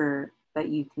sugar that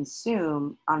you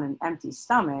consume on an empty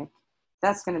stomach,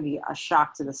 that's going to be a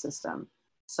shock to the system.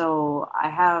 So I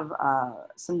have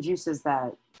some juices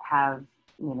that have,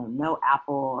 no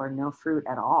apple or no fruit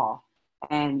at all.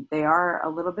 And they are a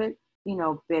little bit,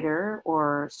 bitter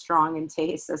or strong in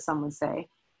taste, as some would say.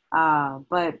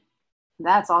 But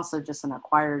that's also just an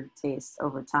acquired taste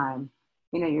over time.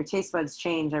 Your taste buds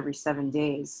change every 7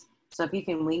 days. So if you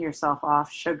can wean yourself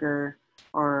off sugar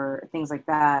or things like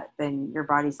that, then your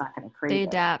body's not going to crave They it.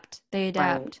 adapt. They Right.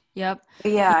 adapt. Yep.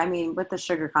 But yeah, I mean, with the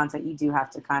sugar content, you do have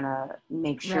to kind of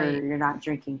make sure Right. you're not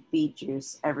drinking beet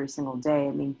juice every single day.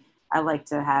 I mean, I like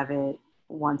to have it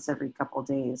once every couple of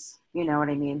days. You know what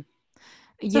I mean?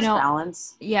 It's You just know,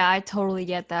 balance. yeah, I totally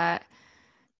get that.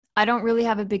 I don't really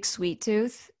have a big sweet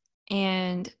tooth.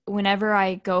 And whenever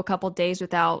I go a couple days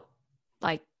without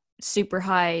like super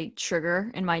high sugar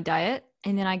in my diet,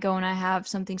 and then I go and I have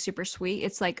something super sweet,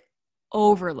 it's like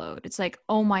overload. It's like,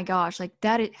 oh my gosh, like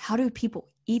how do people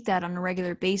eat that on a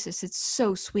regular basis? It's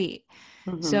so sweet.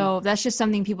 Hmm. So that's just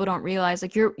something people don't realize.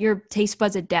 Like your taste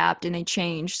buds adapt and they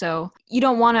change. So you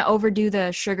don't want to overdo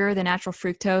the sugar, the natural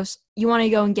fructose. You want to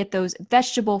go and get those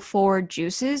vegetable forward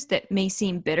juices that may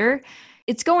seem bitter.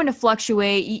 It's going to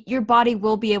fluctuate. Your body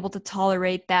will be able to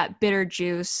tolerate that bitter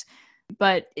juice,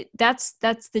 but that's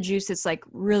the juice that's like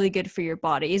really good for your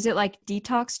body. Is it like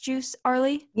detox juice,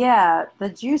 Arlie? Yeah, the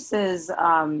juices,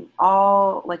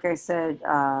 all, like I said,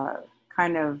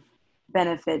 kind of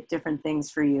benefit different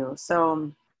things for you.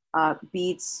 So,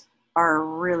 beets are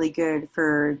really good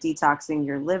for detoxing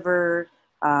your liver.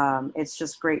 It's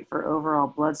just great for overall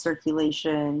blood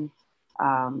circulation.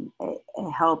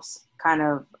 It helps kind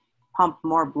of pump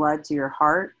more blood to your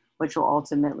heart, which will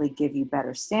ultimately give you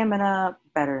better stamina,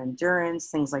 better endurance,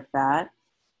 things like that.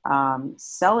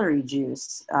 Celery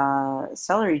juice.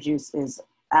 Celery juice is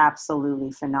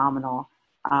absolutely phenomenal.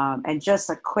 And just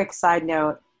a quick side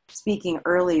note, speaking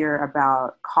earlier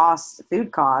about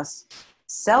food costs,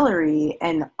 celery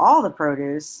and all the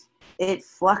produce, it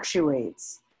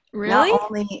fluctuates. Not Really?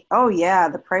 only, oh yeah,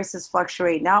 the prices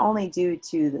fluctuate not only due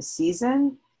to the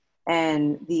season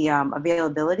and the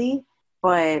availability,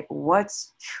 but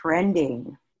what's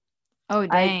trending. Oh,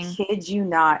 I dang. kid you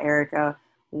not, Erica.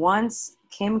 Once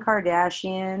Kim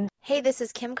Kardashian Hey, this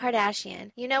is Kim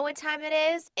Kardashian. You know what time it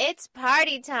is? It's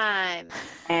party time.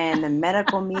 and the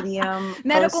medical medium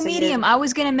Medical medium. posted, I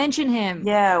was gonna mention him.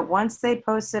 yeah, once they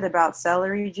posted about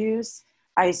celery juice,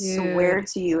 I swear Dude,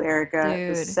 to you, Erica,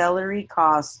 the dude. celery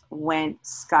cost went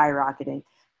skyrocketing.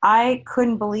 I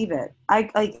couldn't believe it. I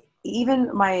like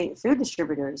even my food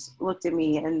distributors looked at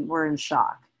me and were in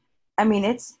shock. I mean,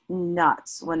 it's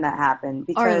nuts when that happened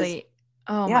because Arlie.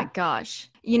 Oh my yeah. gosh.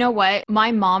 You know what?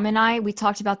 My mom and I, we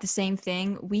talked about the same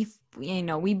thing. We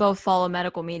both follow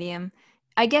medical medium.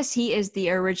 I guess he is the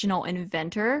original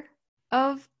inventor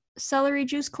of celery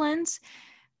juice cleanse.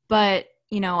 But,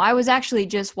 I was actually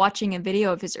just watching a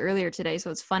video of his earlier today, so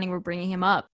it's funny we're bringing him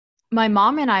up. My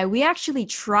mom and I, we actually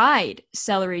tried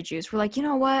celery juice. We're like, you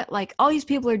know what? Like, all these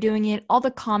people are doing it. All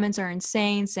the comments are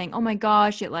insane, saying, oh my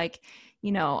gosh, it like,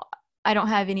 you know, I don't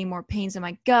have any more pains in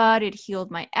my gut. It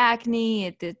healed my acne.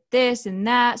 It did this and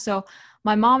that. So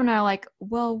my mom and I are like,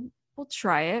 well, we'll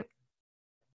try it.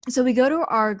 So we go to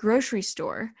our grocery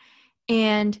store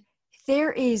and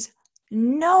there is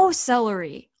no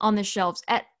celery on the shelves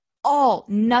at all.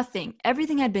 Nothing.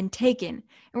 Everything had been taken.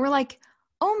 And we're like,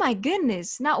 oh my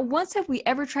goodness, not once have we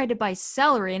ever tried to buy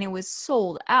celery and it was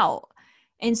sold out.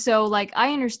 And so, like,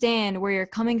 I understand where you're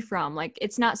coming from. Like,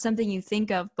 it's not something you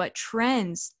think of, but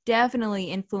trends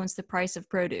definitely influence the price of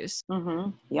produce.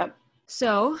 Mm-hmm. Yep.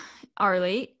 So,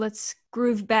 Arlie, let's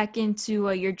groove back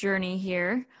into your journey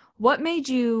here. What made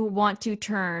you want to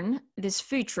turn this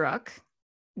food truck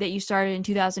that you started in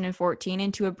 2014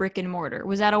 into a brick and mortar?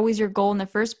 Was that always your goal in the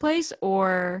first place,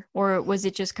 or was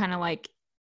it just kind of like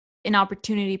an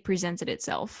opportunity presented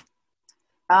itself?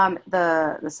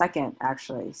 The second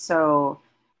actually. So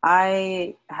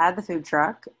I had the food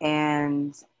truck,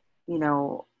 and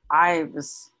I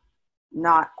was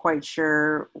not quite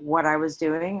sure what I was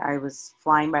doing. I was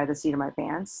flying by the seat of my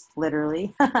pants,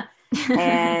 literally,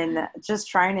 and just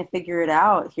trying to figure it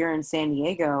out here in San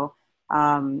Diego.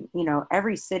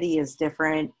 Every city is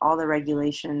different. All the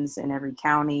regulations in every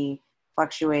county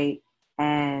fluctuate.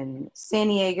 And San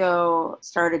Diego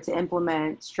started to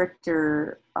implement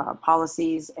stricter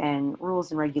policies and rules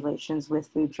and regulations with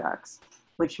food trucks,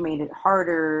 which made it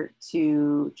harder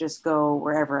to just go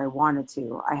wherever I wanted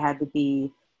to. I had to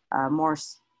be more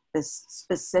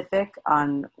specific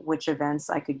on which events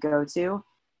I could go to,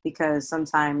 because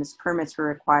sometimes permits were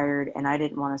required and I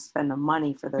didn't want to spend the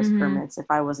money for those permits if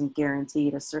I wasn't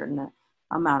guaranteed a certain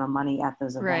amount of money at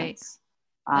those events.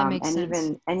 Right. That makes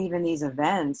sense. Even these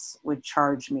events would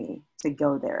charge me to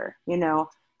go there,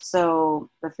 So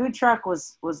the food truck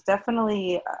was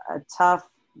definitely a tough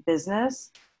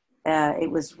business. It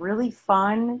was really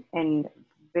fun and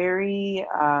very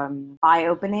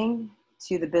eye-opening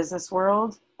to the business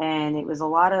world. And it was a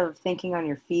lot of thinking on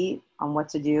your feet on what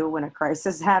to do when a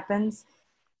crisis happens.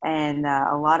 And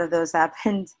a lot of those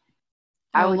happened.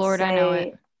 Oh, Lord, I know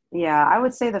it. Yeah, I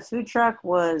would say the food truck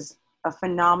was a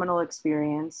phenomenal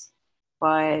experience,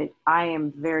 but I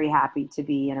am very happy to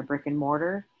be in a brick and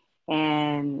mortar.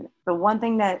 And the one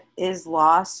thing that is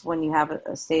lost when you have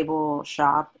a stable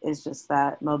shop is just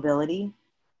that mobility.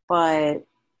 But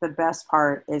the best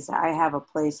part is I have a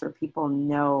place where people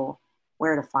know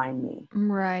where to find me,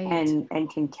 right, and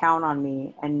can count on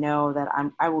me and know that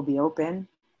I will be open.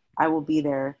 I will be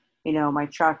there. My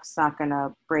truck's not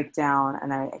gonna break down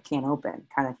and I can't open,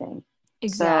 kind of thing.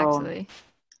 Exactly. So,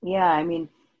 yeah, I mean,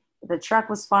 the truck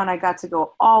was fun. I got to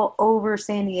go all over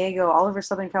San Diego, all over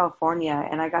Southern California,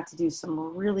 and I got to do some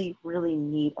really, really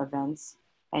neat events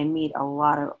and meet a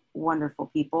lot of wonderful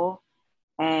people.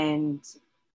 And,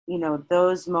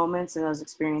 those moments and those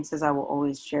experiences I will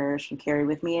always cherish and carry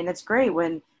with me. And it's great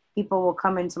when people will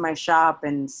come into my shop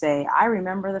and say, I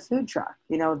remember the food truck.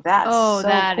 That's so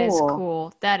that cool. is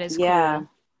cool. That is cool.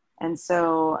 And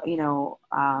so,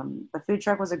 the food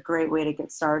truck was a great way to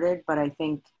get started, but I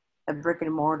think a brick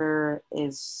and mortar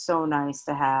is so nice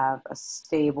to have a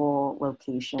stable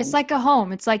location. It's like a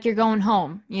home. It's like you're going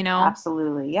home,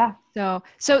 Absolutely. Yeah.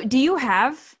 So do you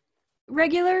have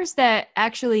regulars that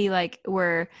actually like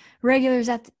were regulars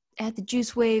at the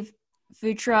Juice Wave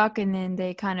food truck, and then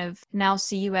they kind of now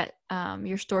see you at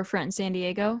your storefront in San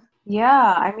Diego?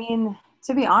 Yeah. I mean,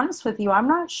 to be honest with you, I'm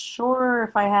not sure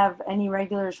if I have any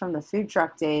regulars from the food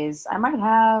truck days. I might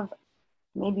have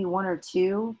maybe one or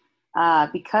two.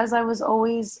 Because I was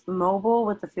always mobile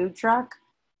with the food truck,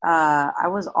 I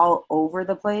was all over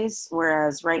the place.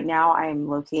 Whereas right now I'm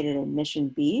located in Mission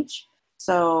Beach.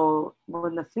 So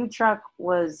when the food truck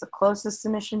was the closest to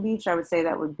Mission Beach, I would say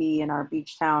that would be in our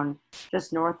beach town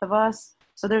just north of us.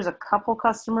 So there's a couple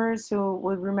customers who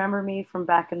would remember me from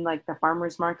back in like the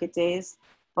farmers market days.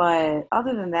 But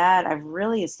other than that, I've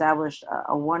really established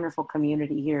a wonderful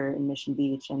community here in Mission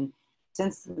Beach. And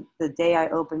since the day I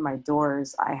opened my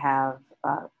doors, I have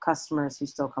customers who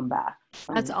still come back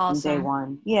That's from day awesome.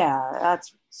 one. Yeah,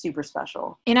 that's super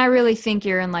special. And I really think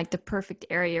you're in like the perfect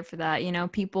area for that. You know,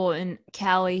 people in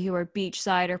Cali who are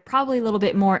beachside are probably a little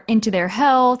bit more into their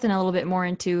health and a little bit more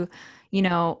into, you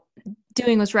know,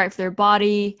 doing what's right for their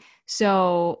body.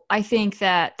 So I think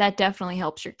that that definitely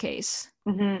helps your case.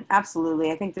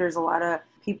 Absolutely. I think there's a lot of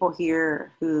people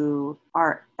here who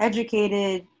are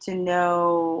educated to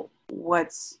know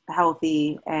what's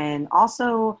healthy. And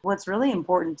also, what's really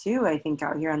important too, I think,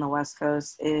 out here on the West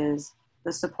Coast is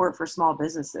the support for small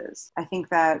businesses. I think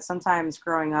that sometimes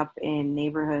growing up in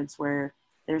neighborhoods where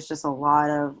there's just a lot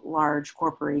of large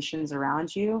corporations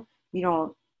around you, you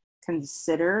don't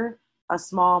consider a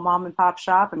small mom and pop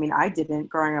shop. I mean, I didn't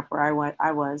growing up where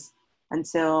I was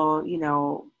until,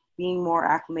 being more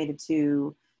acclimated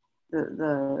to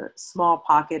the small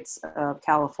pockets of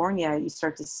California, you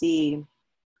start to see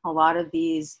a lot of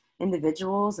these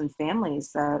individuals and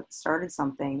families that started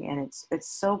something, and it's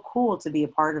so cool to be a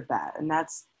part of that. And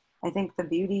that's, I think, the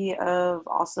beauty of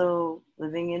also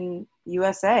living in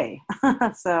USA.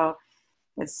 So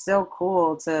it's so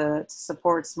cool to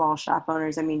support small shop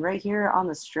owners. I mean, right here on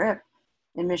the strip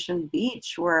in Mission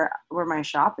Beach, where my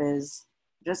shop is,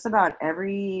 just about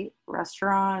every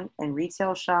restaurant and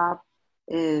retail shop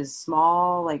is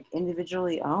small, like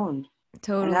individually owned. And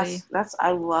Totally. that's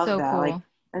I love So that. Like, cool.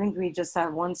 I think we just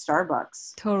have one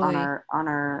Starbucks on Totally.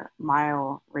 our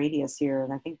mile radius here,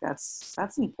 and I think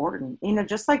that's important.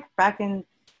 Just like back in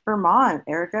Vermont,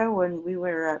 Erica, when we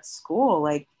were at school,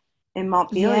 like in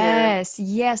Montpelier, Yes.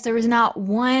 Yes. There was not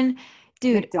one,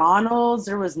 dude. McDonald's,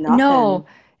 there was No, nothing.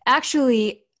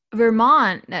 actually,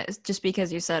 Vermont, just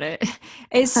because you said it,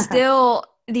 is still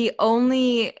the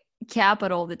only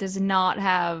capital that does not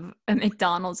have a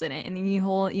McDonald's in it in the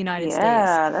whole United States.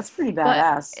 Yeah, that's pretty But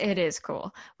badass. it is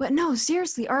cool. But no,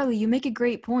 seriously, Arlie, you make a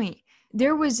great point.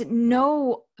 There was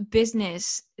no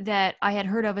business that I had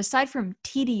heard of aside from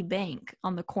TD Bank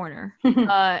on the corner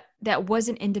that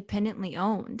wasn't independently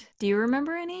owned. Do you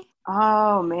remember any?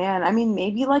 Oh man, I mean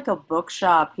maybe like a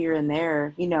bookshop here and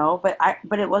there,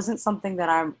 but it wasn't something that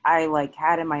I like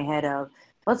had in my head of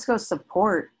let's go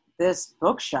support this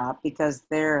bookshop because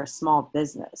they're a small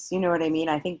business. You know what I mean?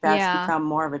 I think that's Yeah. become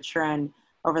more of a trend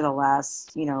over the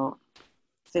last,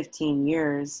 15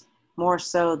 years, more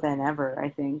so than ever, I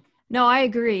think. No, I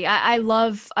agree. I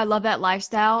love that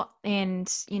lifestyle.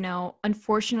 And,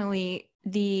 unfortunately,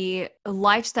 the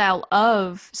lifestyle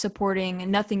of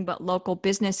supporting nothing but local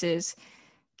businesses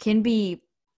can be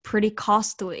pretty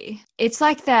costly. It's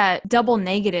like that double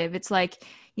negative. It's like,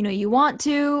 you want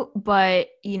to, but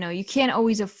you can't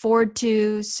always afford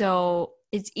to. So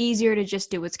it's easier to just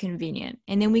do what's convenient.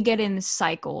 And then we get in this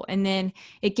cycle, and then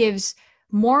it gives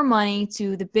more money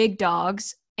to the big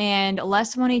dogs and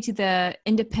less money to the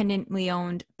independently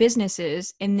owned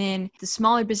businesses. And then the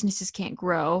smaller businesses can't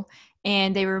grow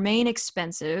and they remain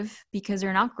expensive because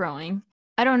they're not growing.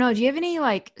 I don't know. Do you have any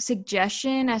like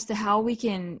suggestion as to how we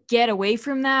can get away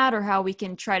from that, or how we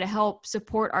can try to help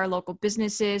support our local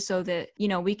businesses so that,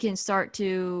 we can start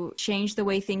to change the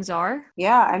way things are?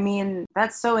 Yeah, I mean,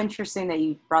 that's so interesting that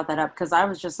you brought that up because I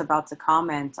was just about to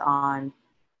comment on,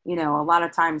 a lot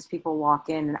of times people walk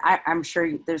in, and I'm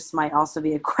sure this might also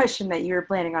be a question that you were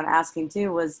planning on asking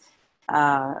too, was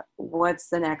what's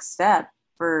the next step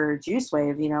for Juice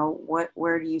Wave?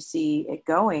 Where do you see it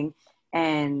going?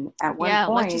 And at one Yeah,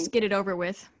 let's just point, get it over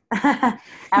with.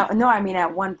 no, I mean,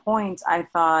 at one point, I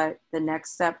thought the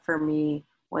next step for me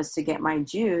was to get my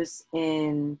juice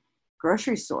in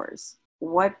grocery stores.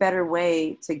 What better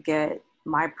way to get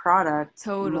my product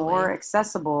more Totally.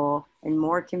 accessible and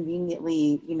more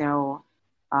conveniently,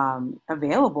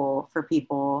 available for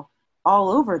people all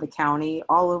over the county,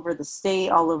 all over the state,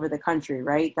 all over the country,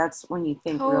 right? That's when you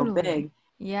think real Totally. big.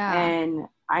 Yeah. And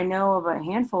I know of a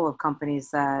handful of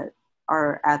companies that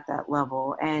are at that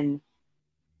level. And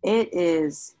it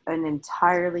is an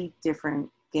entirely different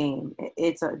game.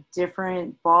 It's a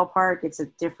different ballpark, it's a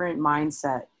different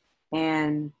mindset.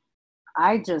 And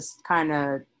I just kind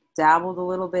of dabbled a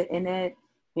little bit in it,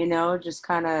 just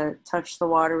kind of touched the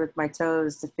water with my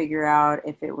toes to figure out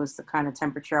if it was the kind of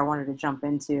temperature I wanted to jump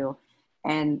into.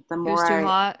 And the It was more too I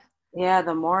hot. Yeah,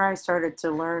 the more I started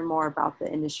to learn more about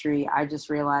the industry, I just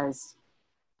realized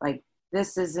like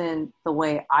this isn't the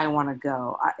way I want to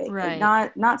go. Right.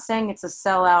 Not saying it's a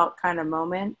sellout kind of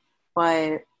moment,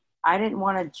 but I didn't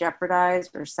want to jeopardize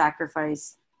or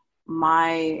sacrifice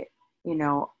my, you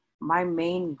know, my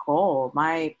main goal,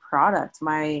 my product,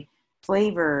 my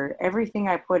flavor, everything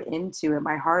I put into it,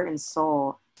 my heart and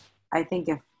soul. I think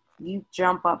if you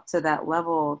jump up to that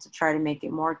level to try to make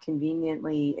it more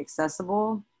conveniently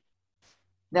accessible,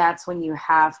 that's when you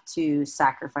have to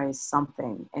sacrifice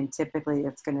something. And typically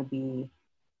it's going to be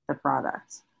the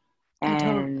product. I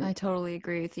And totally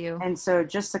agree with you. so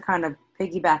just to kind of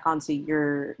piggyback onto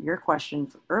your question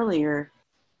earlier,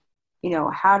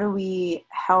 how do we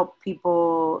help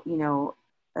people,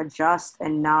 adjust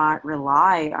and not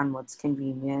rely on what's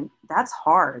convenient? That's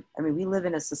hard. I mean, we live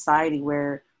in a society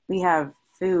where we have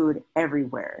food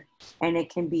everywhere and it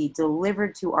can be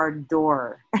delivered to our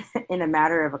door in a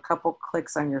matter of a couple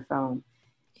clicks on your phone.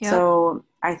 Yep. So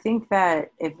I think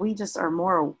that if we just are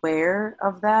more aware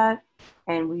of that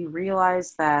and we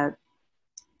realize that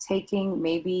taking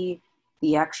maybe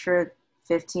the extra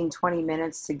 15, 20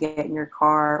 minutes to get in your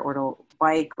car or to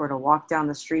bike or to walk down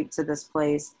the street to this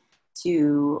place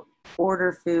to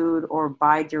order food or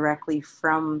buy directly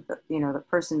from the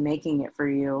person making it for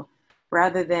you,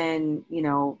 rather than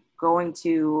going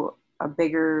to a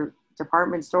bigger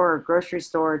department store or grocery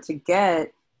store to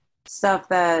get stuff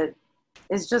that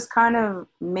is just kind of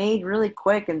made really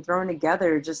quick and thrown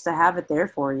together just to have it there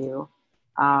for you.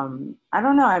 I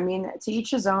don't know. I mean, to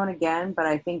each his own again, but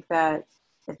I think that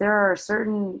if there are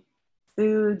certain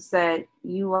foods that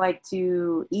you like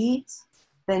to eat,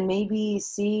 then maybe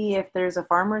see if there's a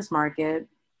farmer's market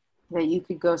that you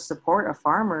could go support a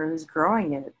farmer who's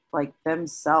growing it like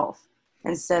themselves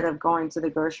instead of going to the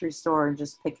grocery store and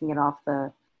just picking it off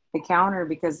the counter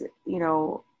because,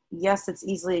 yes, it's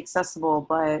easily accessible,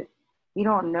 but you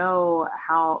don't know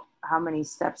how many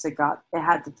steps it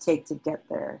had to take to get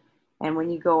there. And when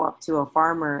you go up to a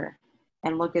farmer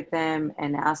and look at them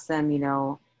and ask them,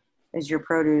 is your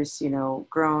produce,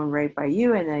 grown right by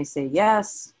you? And they say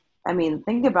yes. I mean,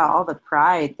 think about all the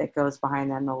pride that goes behind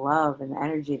that and the love and the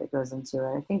energy that goes into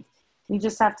it. I think you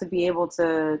just have to be able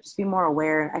to just be more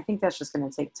aware. I think that's just going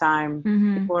to take time.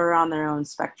 Mm-hmm. People are on their own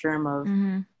spectrum of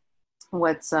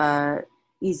what's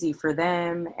easy for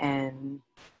them,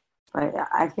 but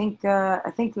I think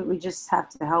that we just have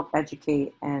to help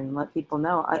educate and let people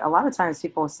know. A lot of times,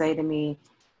 people say to me,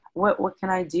 "What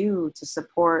can I do to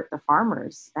support the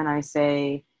farmers?" And I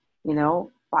say,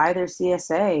 buy their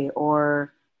CSA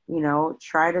or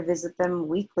try to visit them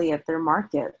weekly at their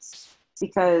markets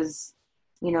because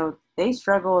they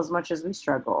struggle as much as we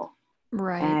struggle.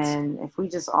 Right. And if we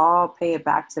just all pay it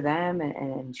back to them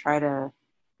and try to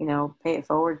pay it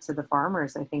forward to the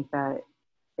farmers, I think that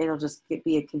it'll just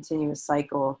be a continuous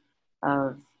cycle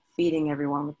of feeding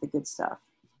everyone with the good stuff.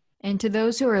 And to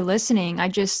those who are listening, I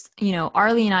just,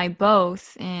 Arlie and I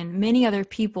both, and many other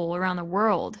people around the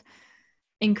world,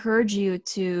 encourage you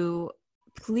to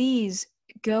please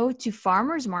go to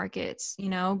farmers markets,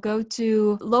 go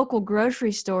to local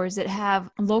grocery stores that have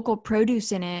local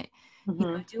produce in it.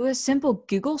 Mm-hmm. Do a simple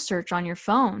Google search on your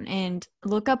phone and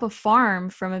look up a farm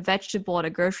from a vegetable at a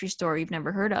grocery store you've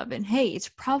never heard of. And hey, it's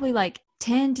probably like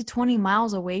 10 to 20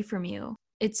 miles away from you.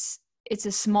 It's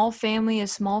a small family, a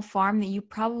small farm that you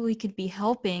probably could be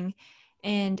helping.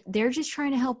 And they're just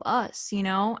trying to help us,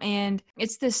 and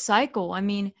it's this cycle. I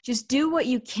mean, just do what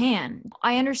you can.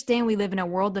 I understand we live in a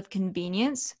world of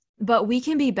convenience, but we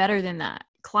can be better than that.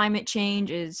 Climate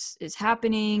change is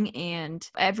happening, and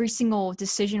every single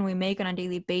decision we make on a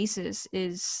daily basis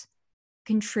is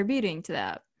contributing to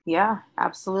that. Yeah,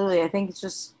 absolutely. I think it's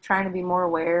just trying to be more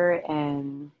aware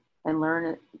and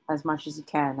learn as much as you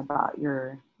can about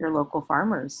your local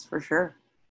farmers, for sure.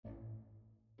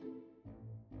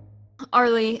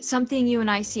 Arlie, something you and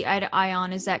I see eye to eye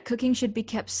on is that cooking should be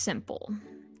kept simple.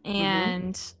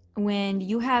 And when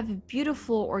you have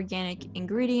beautiful organic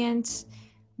ingredients,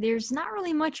 there's not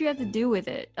really much you have to do with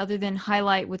it other than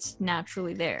highlight what's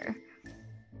naturally there.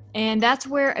 And that's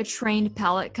where a trained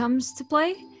palate comes to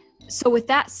play. So with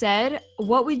that said,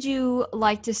 what would you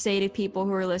like to say to people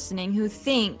who are listening who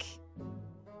think,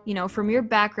 from your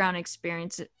background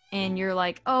experience, and you're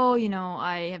like, oh,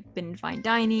 I have been in fine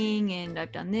dining and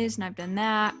I've done this and I've done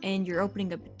that, and you're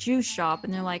opening up a juice shop,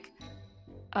 and they're like,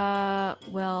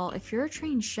 well, if you're a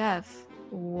trained chef,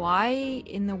 why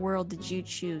in the world did you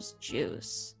choose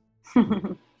juice?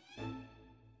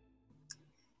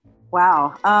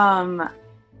 Wow.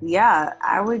 Yeah,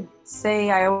 I would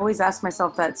say I always ask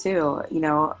myself that too.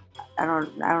 I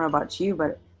don't know about you,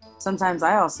 but sometimes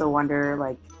I also wonder,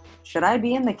 like, should I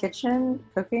be in the kitchen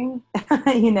cooking?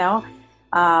 you know?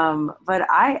 But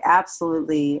I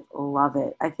absolutely love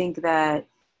it. I think that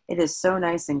it is so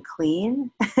nice and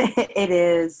clean. It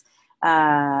is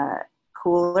uh,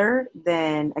 cooler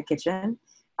than a kitchen,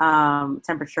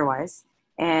 temperature wise.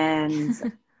 And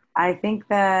I think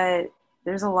that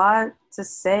there's a lot to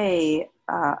say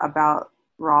about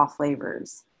raw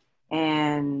flavors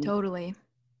and Totally.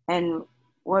 and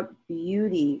what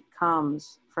beauty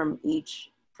comes from each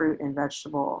fruit and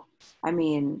vegetable. I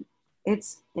mean,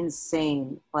 it's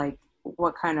insane, like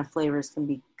what kind of flavors can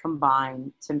be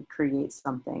combined to create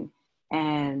something.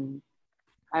 And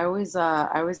I always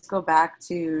go back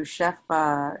to Chef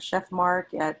Mark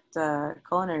at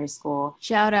culinary school.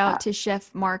 Shout Uh, out to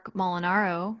Chef Mark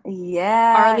Molinaro.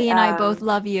 Arlie and I yeah, both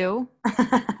love you.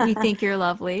 We think you're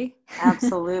lovely.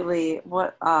 absolutely.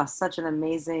 What such an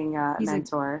amazing He's a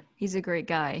mentor. he's a great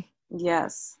guy.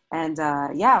 Yes. And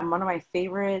yeah, one of my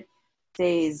favorite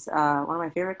days, one of my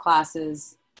favorite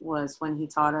classes was when he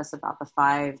taught us about the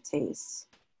five tastes.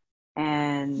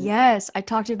 And Yes, I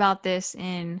talked about this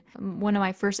in one of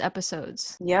my first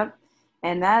episodes. yep.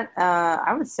 And that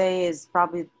I would say is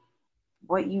probably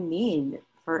what you need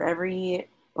for every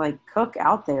like cook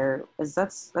out there is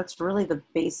that's really the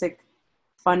basic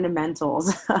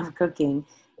fundamentals of cooking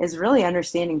is really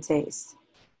understanding taste.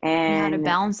 And how to And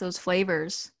balance those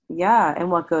flavors. yeah,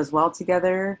 and what goes well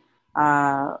together.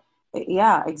 Uh,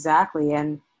 yeah, exactly.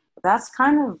 And that's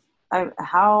kind of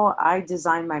how I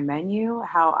design my menu,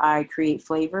 how I create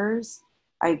flavors.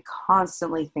 I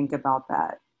constantly think about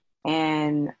that.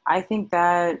 And I think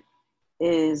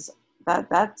is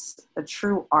that's a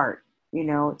true art,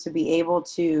 to be able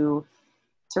to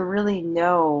really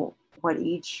know what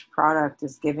each product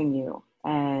is giving you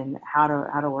and how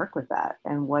to work with that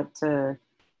and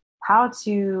how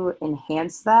to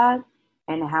enhance that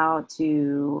and how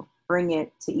to bring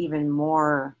it to even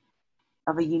more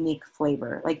of a unique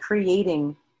flavor, like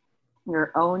creating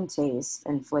your own taste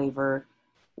and flavor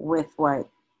with what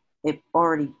it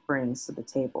already brings to the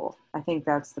table. I think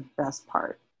that's the best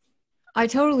part. I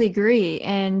totally agree.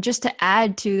 And just to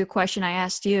add to the question I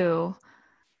asked you,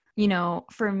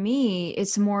 for me,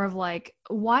 it's more of like,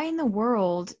 why in the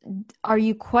world are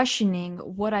you questioning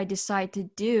what I decide to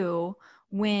do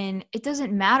when it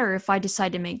doesn't matter if I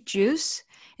decide to make juice?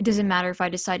 It doesn't matter if I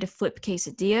decide to flip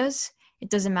quesadillas. It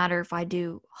doesn't matter if I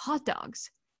do hot dogs.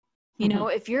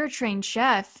 If you're a trained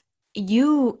chef,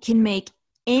 you can make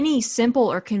any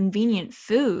simple or convenient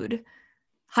food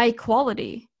high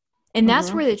quality. And that's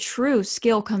Mm-hmm. where the true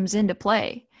skill comes into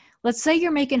play. Let's say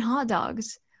you're making hot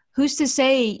dogs. Who's to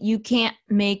say you can't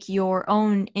make your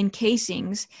own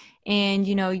encasings and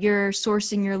you're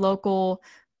sourcing your local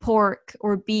pork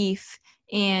or beef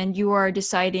and you are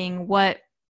deciding what,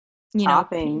 you know,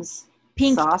 Toppings,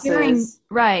 pink curing, sauces.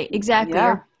 right, exactly, Yeah.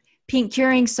 or pink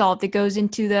curing salt that goes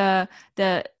into the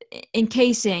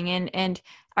encasing, and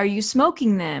are you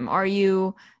smoking them? Are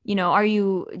you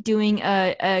doing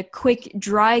a quick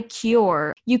dry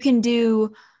cure? You can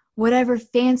do whatever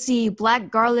fancy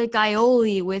black garlic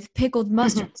aioli with pickled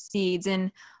mustard seeds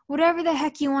and whatever the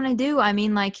heck you want to do. I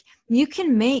mean, like, you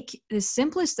can make the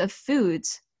simplest of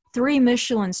foods 3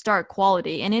 Michelin star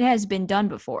quality, and it has been done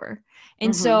before.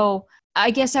 And Mm-hmm. so I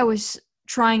guess I was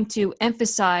trying to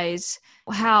emphasize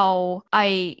how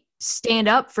I stand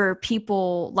up for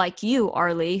people like you,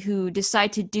 Arlie, who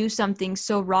decide to do something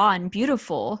so raw and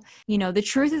beautiful. The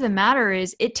truth of the matter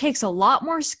is it takes a lot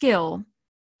more skill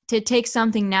to take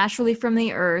something naturally from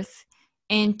the earth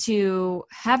and to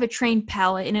have a trained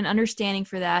palate and an understanding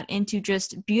for that and to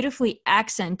just beautifully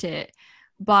accent it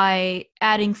by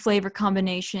adding flavor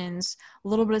combinations, a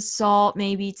little bit of salt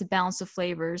maybe to balance the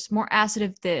flavors, more acid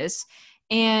of this.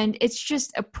 And it's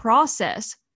just a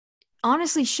process.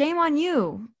 Honestly, shame on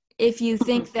you if you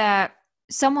think that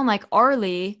someone like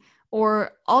Arlie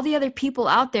or all the other people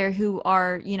out there who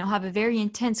are, have a very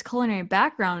intense culinary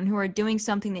background and who are doing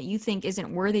something that you think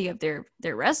isn't worthy of their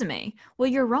resume. Well,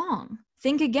 you're wrong.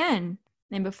 Think again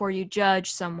and before you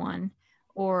judge someone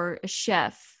or a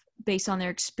chef based on their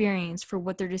experience for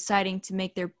what they're deciding to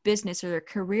make their business or their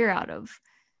career out of.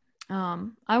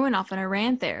 I went off on a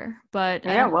rant there, but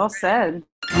I Yeah, don't. well said.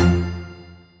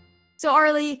 So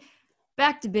Arlie,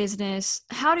 back to business.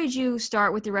 How did you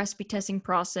start with the recipe testing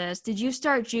process? Did you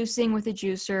start juicing with a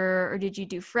juicer or did you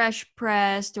do fresh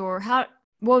pressed or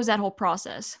what was that whole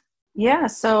process? Yeah,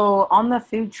 so on the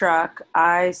food truck,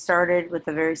 I started with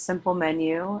a very simple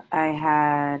menu. I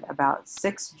had about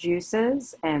six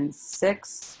juices and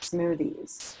six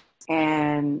smoothies,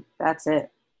 and that's it.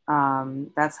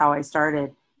 That's how I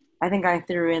started. I think I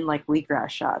threw in like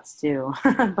wheatgrass shots too,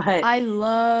 but I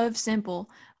love simple.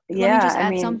 Let me Yeah, just I add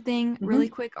mean, something mhm. really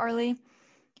quick, Arlie.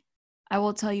 I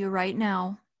will tell you right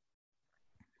now,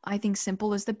 I think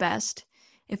simple is the best.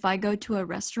 If I go to a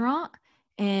restaurant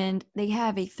and they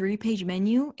have a 3-page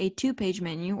menu, a 2-page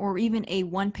menu, or even a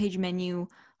 1-page menu,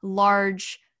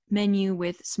 large menu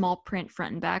with small print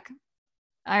front and back,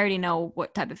 I already know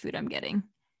what type of food I'm getting.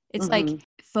 It's like Mhm.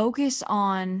 focus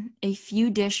on a few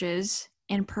dishes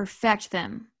and perfect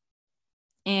them.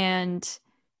 And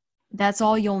that's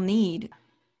all you'll need.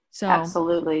 So,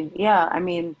 Absolutely. Yeah, I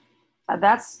mean,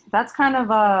 that's kind of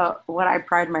what I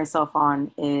pride myself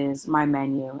on is my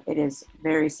menu. It is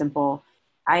very simple.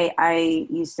 I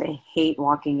used to hate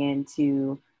walking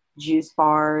into juice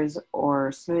bars or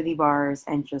smoothie bars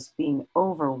and just being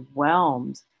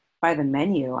overwhelmed by the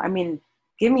menu. I mean,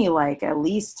 give me like at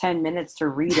least 10 minutes to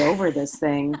read over this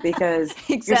thing because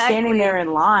you're standing there exactly.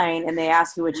 in line and they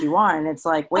ask you what you want and it's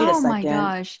like, wait a Oh my second,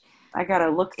 gosh. I got to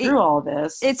look It through all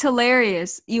this. it's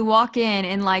hilarious. You walk in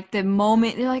and like the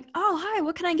moment they're like, "Oh, hi,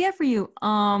 what can I get for you?"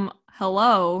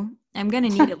 Hello. I'm going to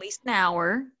need at least an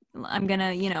hour. I'm going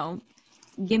to,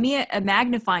 give me a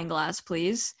magnifying glass,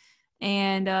 please,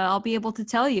 and I'll be able to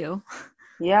tell you.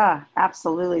 Yeah,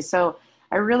 absolutely. So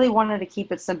I really wanted to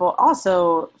keep it simple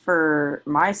also for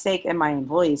my sake and my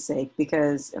employees' sake,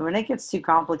 because when it gets too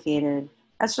complicated,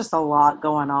 that's just a lot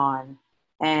going on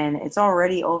and it's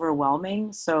already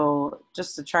overwhelming. So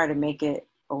just to try to make it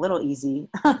a little easy,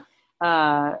 just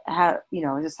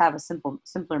have a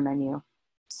simpler menu.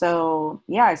 So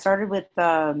yeah, I started with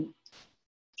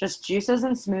just juices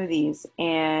and smoothies,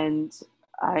 and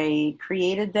I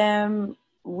created them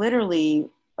literally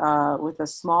with a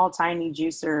small, tiny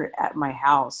juicer at my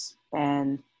house,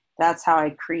 and that's how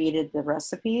I created the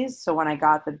recipes. So when I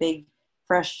got the big,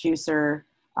 fresh juicer,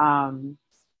 um,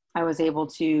 I was able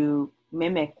to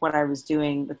mimic what I was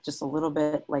doing with just a little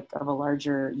bit like of a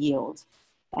larger yield,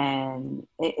 and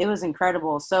it was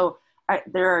incredible. So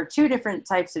there are two different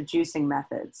types of juicing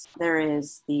methods. There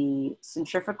is the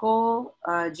centrifugal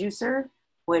juicer,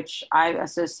 which I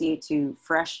associate to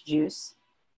fresh juice,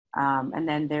 and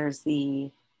then there's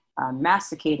the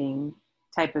masticating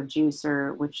type of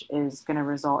juicer, which is going to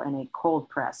result in a cold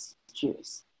press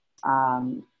juice.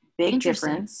 Big Interesting.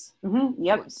 difference.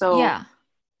 Yep. So Yeah.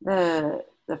 the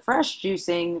fresh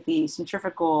juicing, the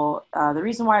centrifugal, the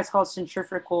reason why it's called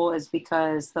centrifugal is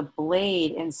because the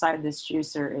blade inside this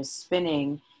juicer is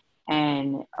spinning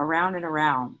and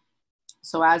around.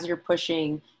 So as you're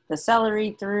pushing the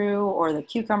celery through or the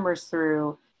cucumbers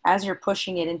through, as you're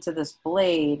pushing it into this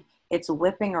blade, it's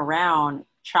whipping around,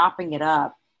 chopping it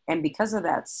up. And because of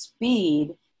that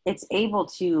speed, it's able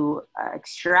to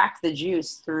extract the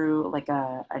juice through like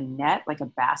a net, like a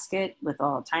basket with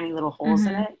all tiny little holes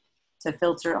in Mm-hmm. it to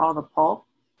filter all the pulp.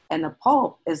 And the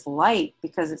pulp is light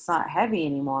because it's not heavy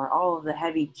anymore. All of the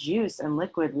heavy juice and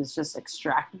liquid was just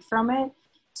extracted from it.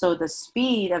 So the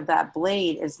speed of that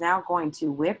blade is now going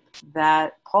to whip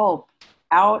that pulp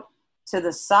out to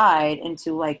the side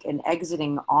into like an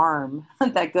exiting arm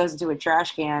that goes into a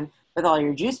trash can with all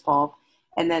your juice pulp.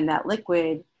 And then that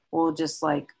liquid will just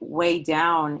like weigh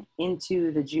down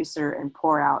into the juicer and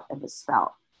pour out of the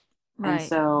spout. And Right.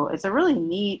 so it's a really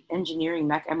neat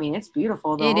engineering I mean, it's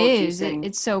beautiful, the It whole is. juicing.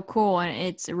 It's so cool and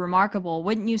it's remarkable.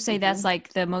 Wouldn't you say that's Mhm.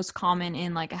 like the most common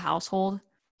in like a household?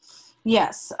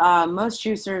 Yes, most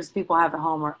juicers people have at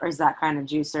home is that kind of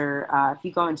juicer. If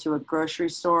you go into a grocery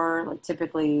store, like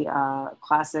typically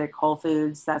classic Whole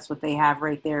Foods, that's what they have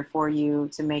right there for you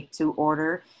to make to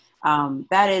order.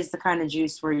 That is the kind of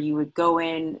juice where you would go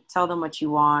in, tell them what you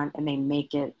want, and they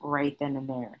make it right then and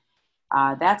there.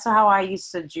 That's how I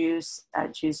used to juice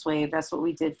at Juice Wave. That's what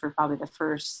we did for probably the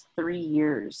first 3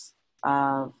 years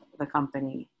of the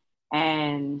company.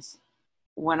 And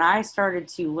when I started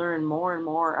to learn more and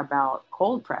more about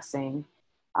cold pressing,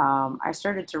 I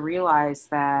started to realize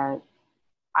that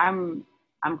I'm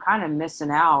I'm kind of missing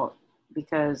out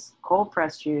because cold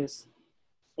press juice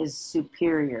is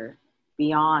superior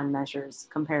beyond measures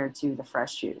compared to the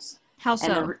fresh juice. How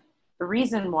And so? the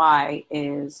reason why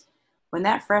is when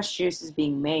that fresh juice is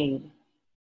being made,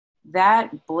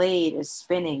 that blade is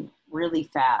spinning really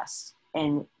fast.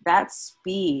 And that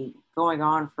speed going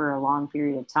on for a long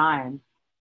period of time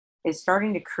is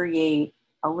starting to create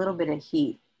a little bit of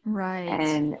heat. Right.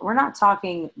 And we're not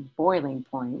talking boiling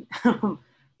point,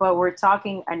 but we're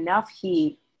talking enough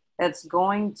heat that's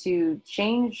going to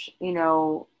change,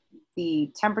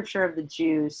 the temperature of the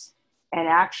juice and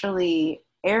actually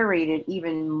aerate it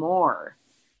even more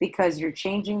because you're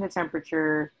changing the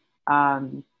temperature.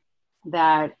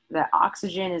 That the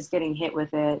oxygen is getting hit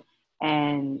with it,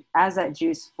 and as that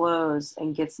juice flows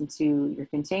and gets into your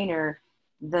container,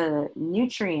 the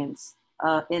nutrients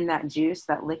in that juice,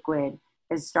 that liquid,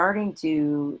 is starting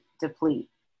to deplete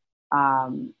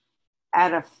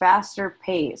at a faster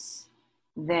pace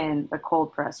than the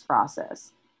cold press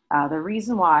process. The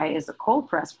reason why is the cold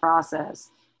press process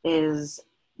is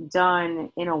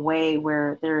done in a way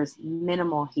where there's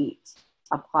minimal heat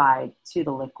applied to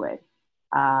the liquid.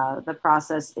 The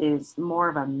process is more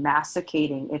of a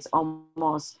masticating. It's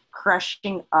almost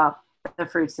crushing up the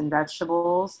fruits and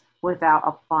vegetables without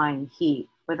applying heat,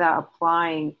 without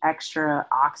applying extra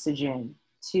oxygen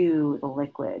to the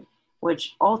liquid,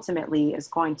 which ultimately is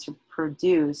going to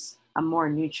produce a more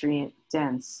nutrient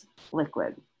dense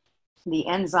liquid. The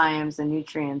enzymes and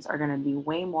nutrients are going to be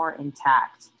way more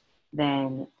intact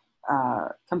than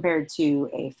compared to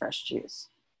a fresh juice.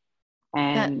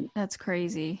 And that's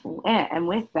crazy. And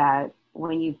with that,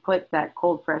 when you put that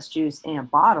cold pressed juice in a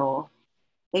bottle,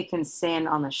 it can stand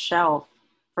on the shelf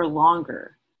for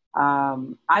longer.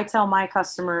 I tell my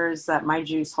customers that my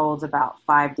juice holds about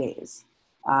 5 days.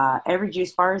 Every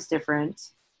juice bar is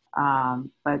different,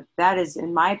 but that is,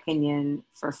 in my opinion,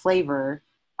 for flavor,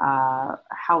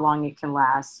 how long it can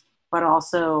last, but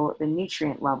also the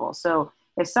nutrient level. So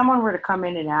if someone were to come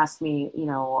in and ask me,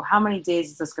 how many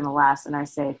days is this going to last? And I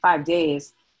say 5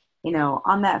 days,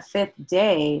 on that 5th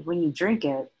day, when you drink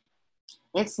it,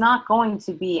 it's not going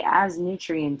to be as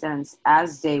nutrient dense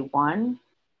as day 1,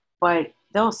 but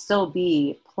there'll still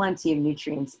be plenty of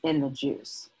nutrients in the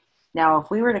juice. Now,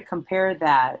 if we were to compare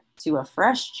that to a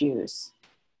fresh juice,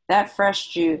 that fresh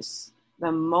juice,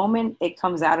 the moment it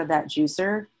comes out of that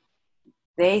juicer,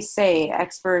 they say,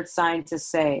 experts, scientists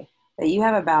say, that you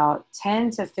have about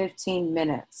 10 to 15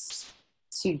 minutes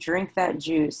to drink that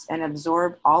juice and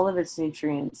absorb all of its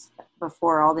nutrients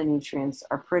before all the nutrients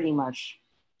are pretty much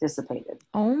dissipated.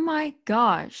 Oh my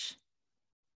gosh.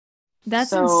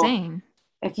 That's insane.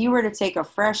 If you were to take a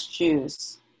fresh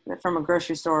juice from a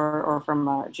grocery store or from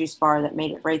a juice bar that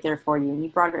made it right there for you, and you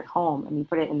brought it home and you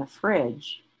put it in the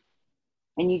fridge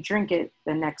and you drink it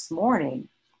the next morning,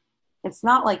 it's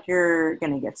not like you're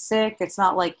going to get sick. It's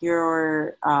not like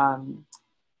you're,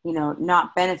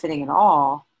 not benefiting at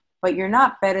all, but you're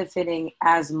not benefiting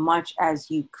as much as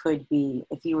you could be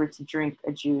if you were to drink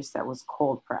a juice that was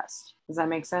cold pressed. Does that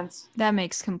make sense? That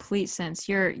makes complete sense.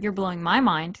 You're blowing my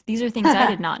mind. These are things I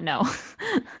did not know.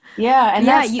 Yeah.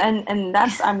 And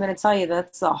that's, I'm going to tell you,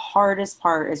 that's the hardest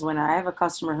part, is when I have a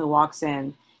customer who walks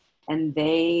in and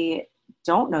they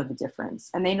don't know the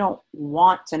difference, and they don't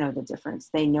want to know the difference.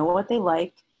 They know what they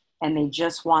like, and they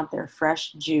just want their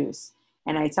fresh juice.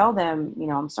 And I tell them,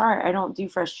 I'm sorry, I don't do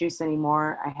fresh juice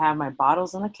anymore. I have my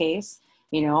bottles in a case.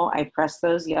 I pressed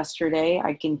those yesterday.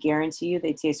 I can guarantee you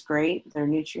they taste great. They're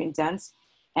nutrient dense.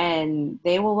 And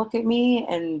they will look at me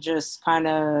and just kind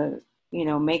of,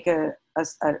 make a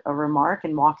remark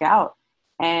and walk out.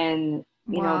 And,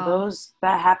 Wow.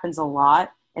 that happens a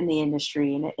lot in the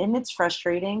industry, and it's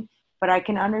frustrating. But I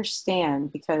can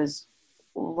understand, because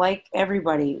like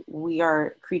everybody, we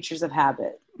are creatures of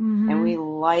habit, and we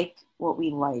like what we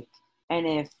like. And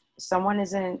if someone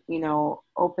isn't,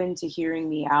 open to hearing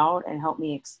me out and help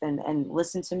me and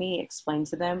listen to me, explain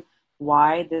to them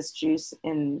why this juice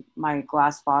in my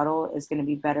glass bottle is going to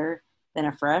be better than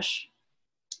a fresh,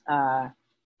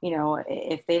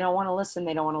 if they don't want to listen,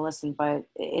 they don't want to listen. But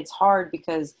it's hard,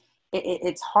 because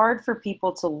it's hard for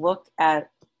people to look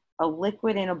at a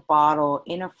liquid in a bottle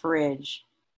in a fridge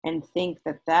and think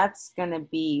that that's going to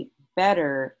be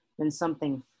better than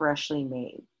something freshly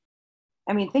made.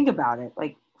 I mean, think about it.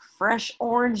 Like fresh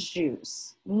orange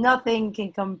juice, nothing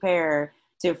can compare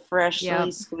to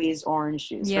freshly squeezed orange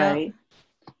juice, right?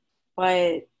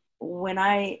 But when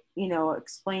I,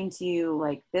 explain to you,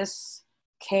 like, this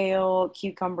kale,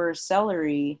 cucumber,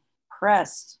 celery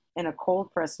pressed in a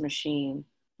cold press machine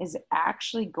is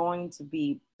actually going to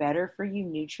be better for you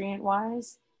nutrient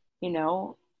wise,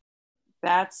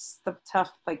 that's the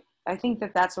tough, like, I think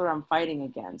that's what I'm fighting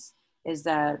against, is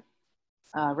that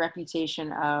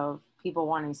reputation of people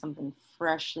wanting something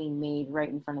freshly made right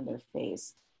in front of their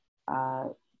face.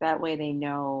 That way they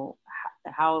know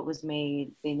how it was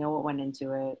made, they know what went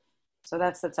into it. So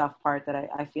that's the tough part that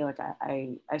I feel like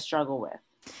I struggle with.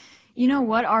 You know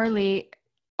what, Arlie?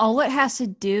 All it has to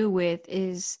do with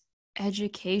is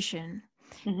education.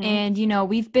 Mm-hmm. And,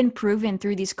 we've been proven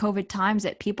through these COVID times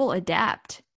that people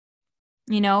adapt.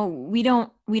 We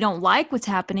don't like what's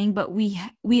happening, but we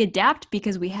adapt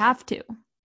because we have to.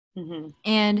 Mm-hmm.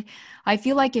 And I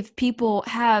feel like if people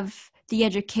have the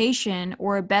education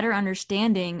or a better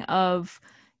understanding of,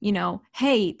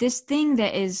 hey, this thing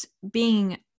that is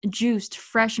being juiced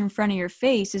fresh in front of your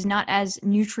face is not as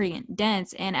nutrient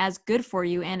dense and as good for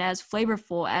you and as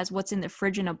flavorful as what's in the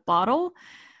fridge in a bottle,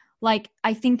 like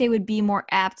I think they would be more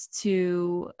apt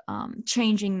to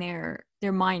changing their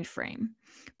mind frame.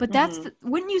 But that's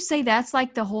wouldn't you say that's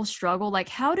like the whole struggle? Like,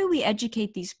 how do we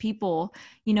educate these people?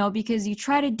 You know, because you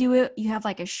try to do it, you have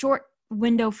like a short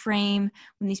window frame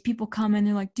when these people come in,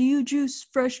 they're like, do you juice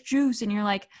fresh juice? And you're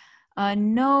like,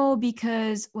 no,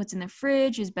 because what's in the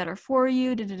fridge is better for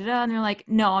you. Da, da, da, da. And they're like,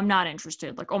 no, I'm not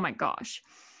interested. Like, oh my gosh.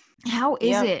 How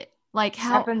is it? Like,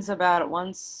 how happens about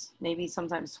once, maybe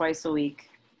sometimes twice a week.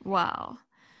 Wow.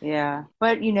 Yeah.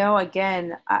 But, you know,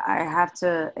 again, I have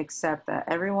to accept that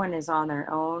everyone is on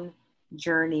their own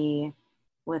journey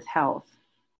with health.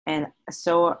 And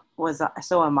so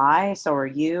am I, so are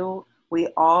you. We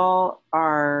all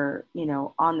are, you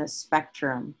know, on the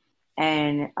spectrum.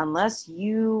 And unless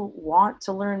you want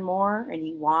to learn more and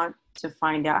you want to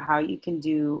find out how you can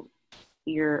do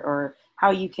or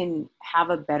how you can have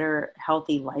a better,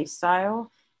 healthy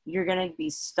lifestyle, you're going to be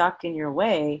stuck in your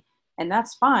way. And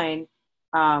that's fine.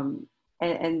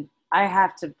 And I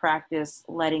have to practice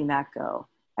letting that go.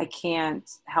 I can't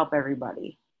help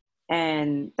everybody.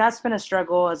 And that's been a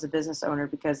struggle as a business owner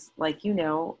because, like, you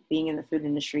know, being in the food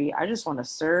industry, I just want to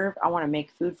serve. I want to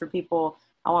make food for people.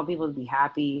 I want people to be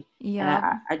happy.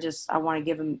 Yeah. And I want to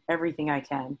give them everything I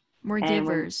can. We're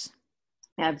givers.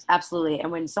 Absolutely.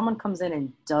 And when someone comes in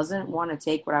and doesn't want to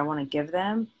take what I want to give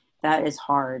them, that is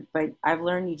hard. But I've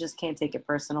learned you just can't take it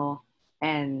personal.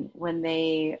 And when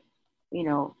they, you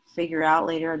know, figure out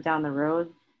later down the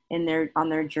road on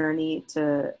their journey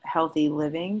to healthy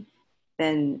living,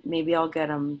 then maybe I'll get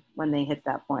them when they hit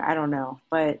that point. I don't know.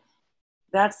 But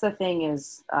that's the thing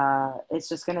is, it's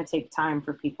just going to take time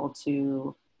for people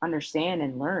to understand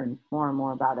and learn more and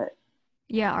more about it.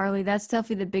 Yeah, Arlie, that's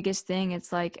definitely the biggest thing.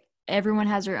 It's like everyone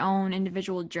has their own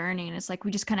individual journey, and it's like we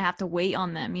just kind of have to wait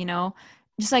on them, you know?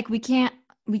 Just like we can't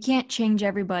change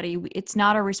everybody. It's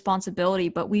not our responsibility,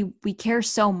 but we care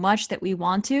so much that we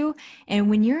want to.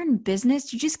 And when you're in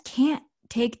business, you just can't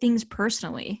take things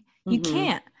personally. You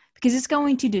can't, because it's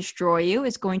going to destroy you.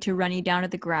 It's going to run you down to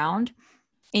the ground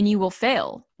and you will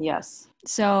fail. Yes.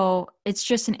 So it's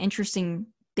just an interesting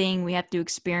thing we have to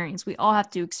experience. We all have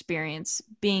to experience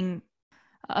being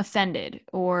offended,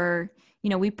 or, you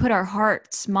know, we put our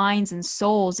hearts, minds, and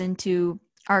souls into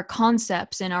our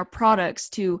concepts and our products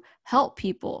to help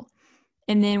people.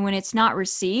 And then when it's not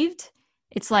received,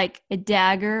 it's like a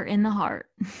dagger in the heart.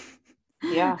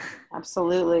 Yeah,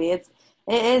 absolutely. It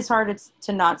is hard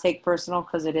to not take personal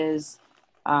because it is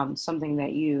something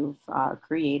that you've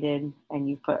created and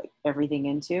you've put everything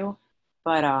into.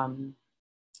 But I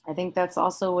think that's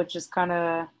also what just kind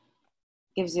of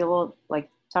gives you a little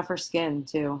like tougher skin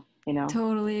too, you know.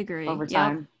 Totally agree. Over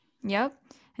time. Yep.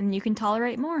 And you can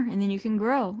tolerate more and then you can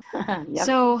grow. Yep.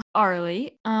 So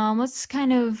Arlie, let's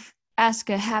kind of ask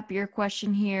a happier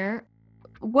question here.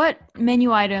 What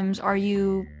menu items are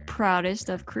you proudest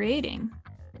of creating?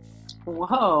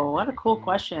 Whoa, what a cool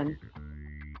question.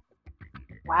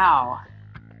 Wow.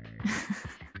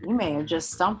 You may have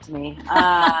just stumped me.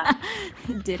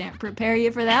 Didn't prepare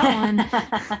you for that one.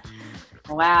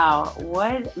 Wow.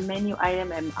 What menu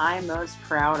item am I most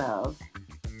proud of?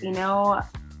 You know,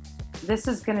 this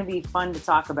is going to be fun to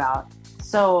talk about.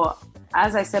 So,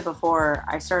 as I said before,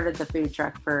 I started the food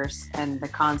truck first, and the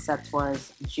concept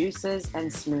was juices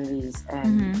and smoothies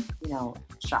and, you know,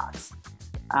 shots.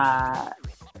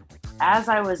 As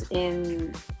I was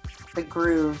in the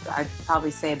groove, I'd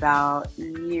probably say about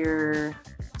year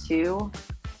 2,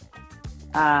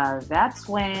 that's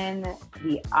when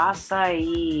the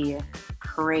acai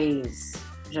craze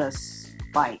just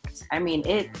spiked. I mean,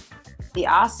 the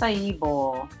acai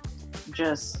bowl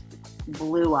just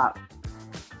blew up.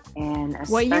 And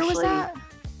especially, what year was that?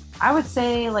 I would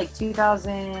say like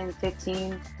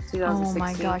 2015, 2016. Oh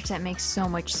my gosh, that makes so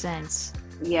much sense.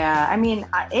 Yeah, I mean,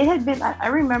 it had been, I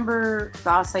remember the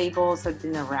acai bowls had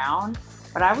been around,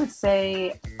 but I would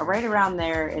say right around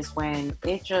there is when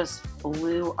it just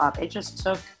blew up. It just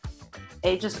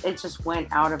went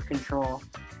out of control.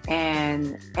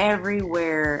 And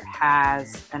everywhere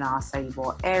has an acai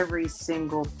bowl. Every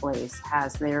single place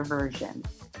has their version.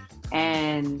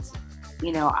 And,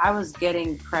 you know, I was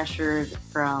getting pressured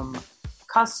from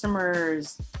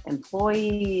customers,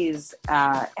 employees,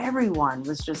 everyone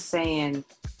was just saying,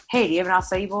 hey, do you have an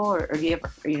acai bowl or do you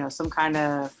have, you know, some kind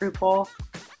of fruit bowl?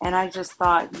 And I just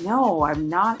thought, no, I'm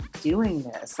not doing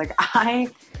this. Like,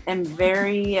 I am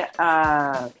very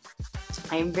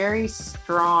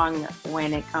strong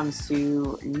when it comes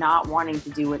to not wanting to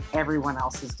do what everyone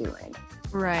else is doing.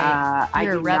 Right.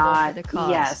 You're a rebel for the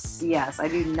cause. Yes. I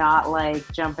do not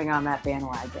like jumping on that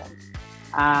bandwagon.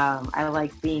 I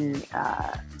like being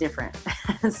different.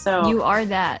 So You are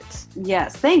that.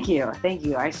 yes, thank you. Thank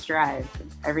you. I strive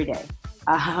every day.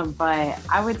 But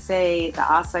I would say the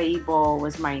acai bowl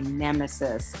was my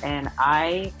nemesis. And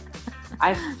I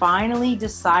finally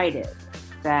decided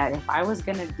that if I was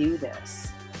going to do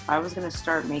this, if I was going to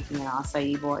start making an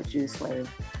acai bowl at Juice Wave,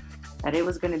 that it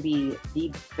was going to be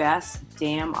the best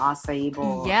damn acai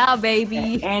bowl Yeah,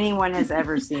 baby. that anyone has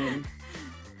ever seen.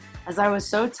 As I was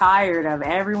so tired of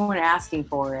everyone asking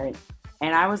for it.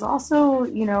 And I was also,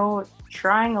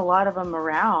 trying a lot of them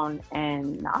around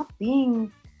and not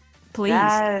being Please.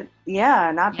 not being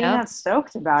that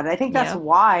stoked about it. I think that's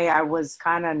why I was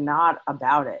kind of not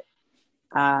about it.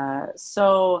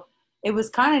 So it was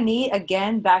kind of neat,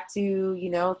 again, back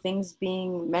to, things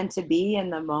being meant to be in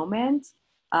the moment.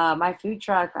 My food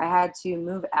truck, I had to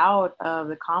move out of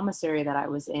the commissary that I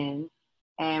was in.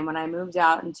 And when I moved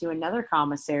out into another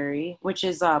commissary, which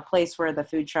is a place where the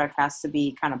food truck has to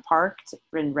be kind of parked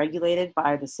and regulated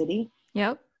by the city.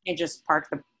 Yep. You just park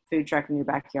the food truck in your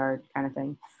backyard kind of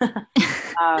thing.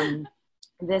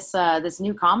 This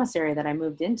new commissary that I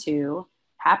moved into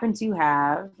happened to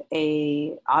have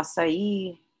a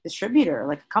acai distributor,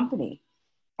 like a company.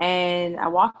 And I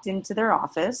walked into their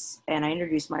office and I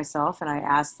introduced myself and I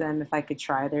asked them if I could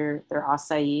try their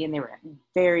acai, and they were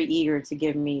very eager to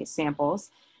give me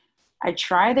samples. I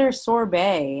tried their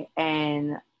sorbet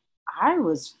and I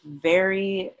was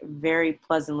very, very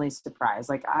pleasantly surprised.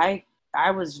 Like I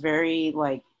was very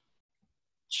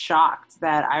shocked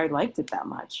that I liked it that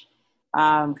much.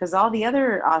 Because all the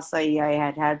other acai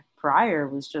I had prior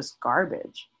was just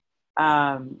garbage.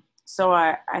 So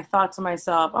I thought to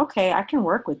myself, okay, I can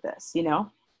work with this,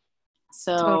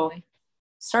 So Totally.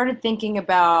 started thinking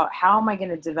about how am I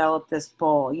going to develop this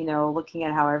bowl, looking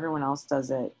at how everyone else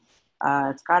does it.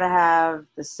 It's got to have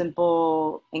the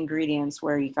simple ingredients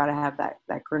where you got to have that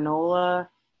granola.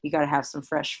 You got to have some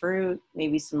fresh fruit,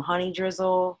 maybe some honey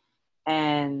drizzle.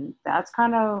 And that's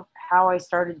kind of how I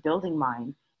started building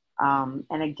mine.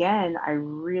 And again, I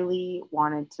really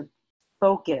wanted to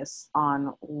focus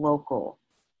on local.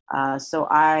 So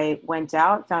I went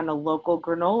out, found a local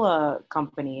granola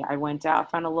company. I went out,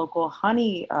 found a local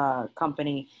honey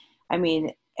company. I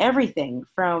mean, everything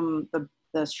from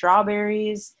the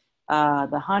strawberries,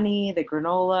 the honey, the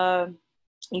granola,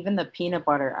 even the peanut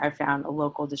butter. I found a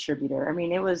local distributor. I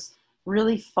mean, it was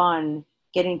really fun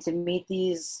getting to meet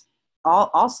these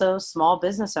also small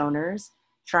business owners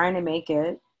trying to make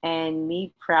it, and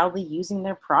me proudly using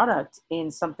their product in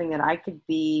something that I could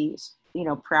be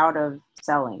proud of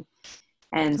selling.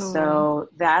 And so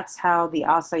that's how the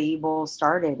acai bowl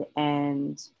started.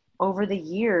 And over the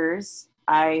years,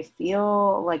 I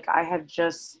feel like I have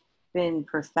just been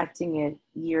perfecting it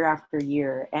year after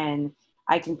year. And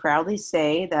I can proudly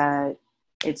say that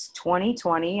it's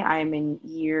 2020. I'm in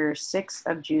year 6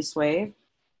 of Juice Wave.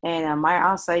 And my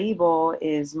acai bowl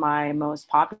is my most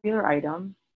popular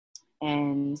item.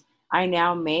 And I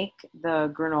now make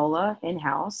the granola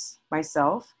in-house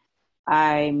myself.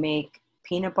 I make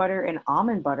peanut butter and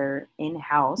almond butter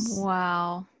in-house.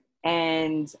 Wow.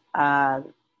 And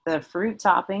the fruit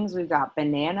toppings, we've got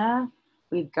banana.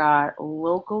 We've got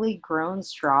locally grown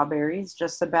strawberries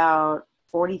just about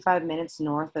 45 minutes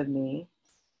north of me.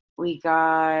 We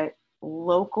got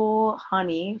local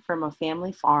honey from a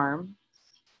family farm.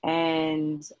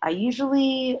 And I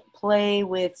usually play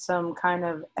with some kind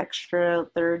of extra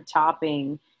third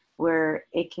topping where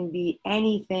it can be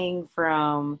anything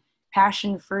from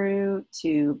passion fruit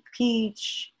to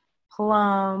peach,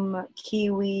 plum,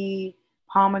 kiwi,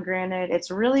 pomegranate. It's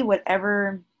really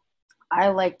whatever I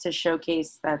like to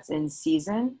showcase that's in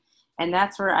season. And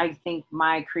that's where I think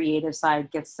my creative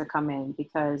side gets to come in,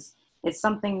 because it's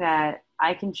something that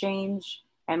I can change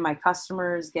and my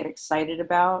customers get excited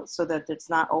about, so that it's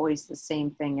not always the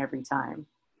same thing every time.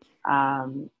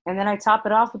 And then I top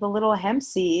it off with a little hemp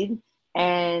seed.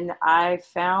 And I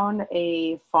found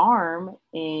a farm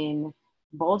in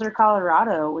Boulder,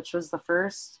 Colorado, which was the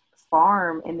first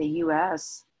farm in the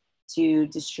U.S. to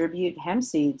distribute hemp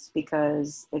seeds,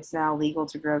 because it's now legal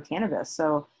to grow cannabis.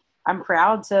 So I'm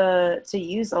proud to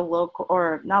use a local,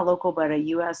 or not local, but a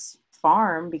U.S.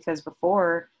 farm, because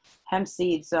before, hemp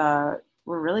seeds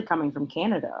were really coming from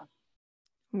Canada.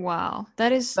 Wow.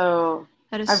 That is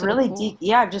I've so really,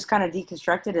 cool. I've just kind of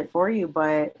deconstructed it for you,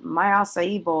 but my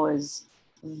acai bowl is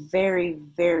very,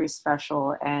 very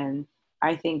special. And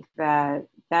I think that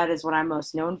is what I'm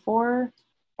most known for.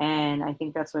 And I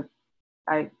think that's what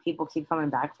people keep coming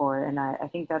back for. And I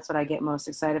think that's what I get most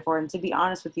excited for. And to be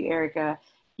honest with you, Erica,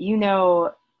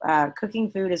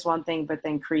 cooking food is one thing, but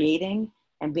then creating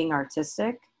and being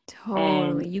artistic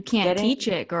Totally. And You can't teach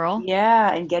getting, it, girl.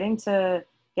 yeah, and getting to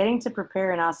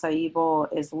prepare an acai bowl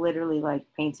is literally like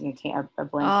painting a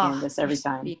blank Oh, canvas you're every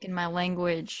time. speaking my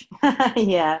language.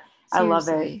 Yeah, I love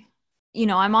it. Seriously.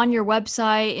 I'm on your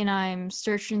website and I'm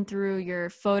searching through your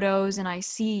photos and I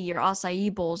see your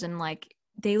acai bowls and like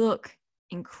they look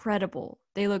incredible.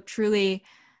 They look truly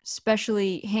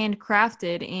specially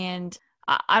handcrafted and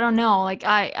I don't know, like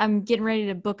I'm getting ready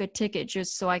to book a ticket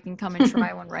just so I can come and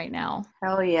try one right now.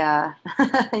 Hell yeah.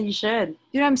 You should.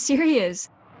 Dude, I'm serious.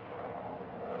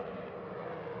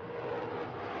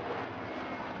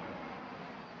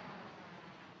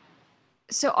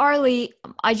 So, Arlie,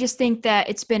 I just think that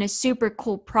it's been a super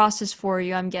cool process for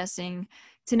you, I'm guessing,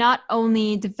 to not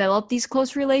only develop these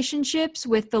close relationships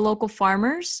with the local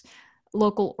farmers,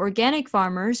 local organic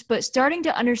farmers, but starting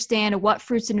to understand what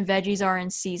fruits and veggies are in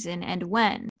season and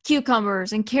when.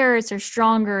 Cucumbers and carrots are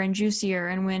stronger and juicier,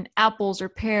 and when apples or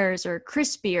pears are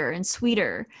crispier and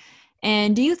sweeter.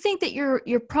 And do you think that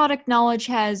your product knowledge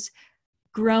has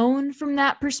grown from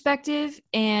that perspective?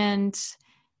 And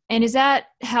is that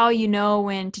how you know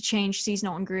when to change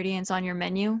seasonal ingredients on your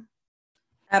menu?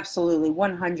 Absolutely,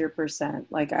 100%.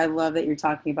 Like, I love that you're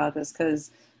talking about this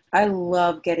because I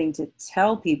love getting to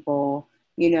tell people,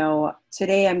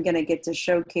 today I'm going to get to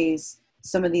showcase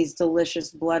some of these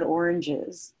delicious blood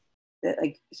oranges.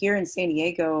 Like here in San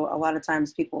Diego, a lot of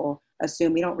times people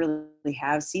assume we don't really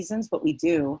have seasons, but we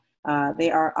do.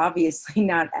 They are obviously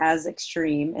not as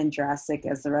extreme and drastic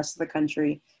as the rest of the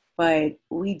country, but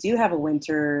we do have a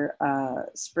winter,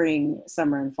 spring,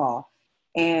 summer, and fall.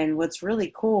 And what's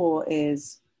really cool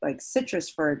is like citrus,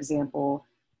 for example,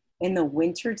 in the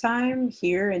winter time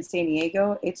here in San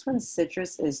Diego, it's when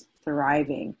citrus is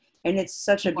thriving. And it's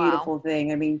such a Wow. beautiful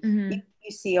thing. I mean, Hmm.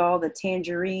 you see all the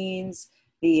tangerines,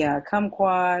 the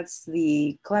kumquats,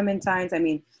 the clementines. I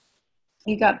mean,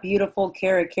 you got beautiful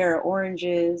cara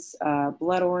oranges,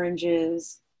 blood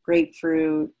oranges,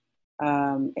 grapefruit.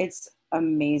 It's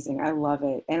amazing. I love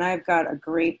it. And I've got a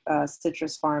great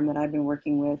citrus farm that I've been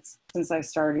working with since I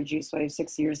started Juice Wave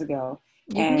 6 years ago.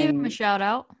 You can give him a And shout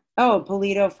out. oh,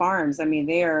 Polito Farms. I mean,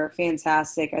 they are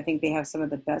fantastic. I think they have some of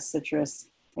the best citrus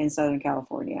in Southern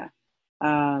California.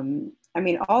 I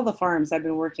mean, all the farms I've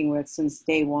been working with since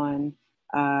day one.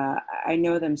 I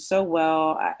know them so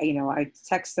well. I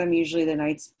text them usually the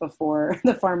nights before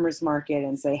the farmers market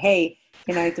and say, "Hey,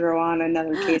 can I throw on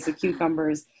another case of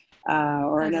cucumbers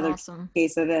or That's another awesome.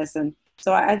 case of this?" And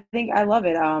so I think I love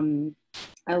it.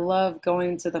 I love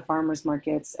going to the farmers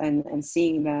markets and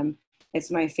seeing them. It's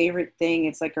my favorite thing.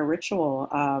 It's like a ritual.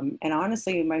 And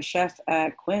honestly, my chef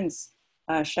at Quince,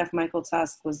 Chef Michael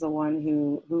Tusk, was the one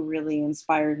who really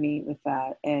inspired me with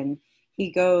that. And he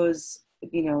goes,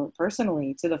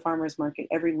 personally to the farmers market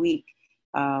every week.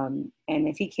 And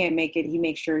if he can't make it, he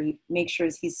makes sure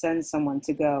he sends someone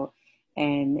to go.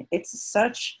 And it's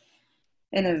such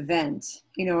an event.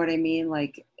 You know what I mean?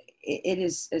 Like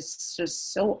it's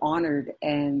just so honored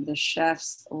and the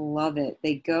chefs love it.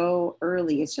 They go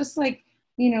early. It's just like,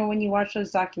 when you watch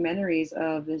those documentaries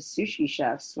of the sushi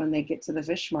chefs when they get to the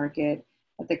fish market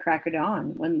at the crack of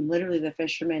dawn, when literally the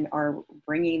fishermen are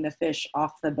bringing the fish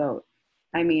off the boat.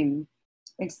 I mean,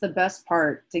 it's the best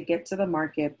part to get to the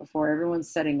market before everyone's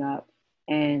setting up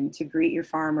and to greet your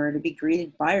farmer, to be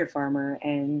greeted by your farmer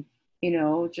and,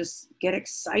 just get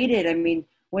excited. I mean,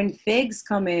 when figs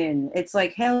come in, it's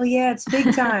like, hell yeah, it's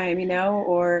fig time,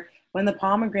 or when the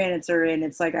pomegranates are in,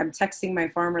 it's like I'm texting my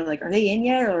farmer, like, are they in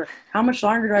yet? Or how much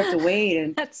longer do I have to wait?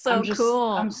 And That's so I'm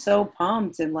cool. so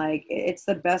pumped. And like, it's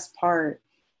the best part,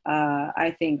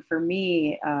 I think, for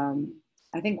me.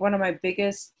 I think one of my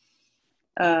biggest,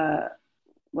 uh,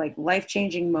 like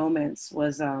life-changing moments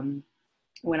was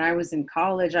when I was in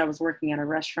college. I was working at a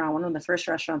restaurant, one of the first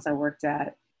restaurants I worked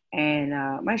at, and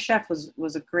my chef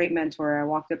was a great mentor. I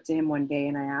walked up to him one day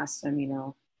and I asked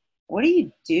him, what do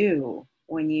you do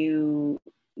when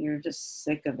you're just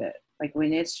sick of it? Like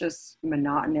when it's just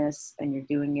monotonous and you're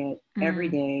doing it every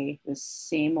Mm. day, the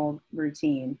same old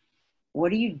routine. What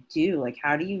do you do? Like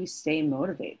how do you stay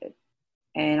motivated?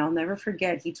 And I'll never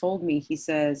forget, he told me, he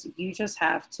says, you just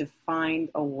have to find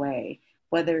a way,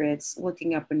 whether it's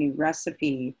looking up a new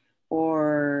recipe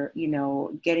or,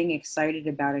 getting excited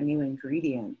about a new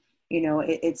ingredient.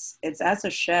 It's as a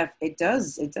chef, it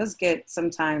does get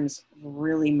sometimes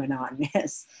really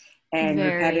monotonous and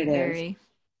Very, repetitive. very.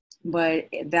 But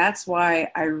that's why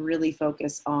I really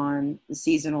focus on the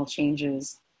seasonal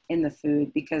changes in the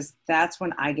food because that's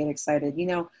when I get excited.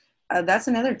 That's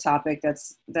another topic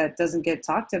that doesn't get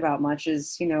talked about much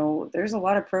is, there's a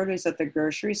lot of produce at the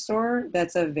grocery store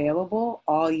that's available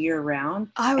all year round.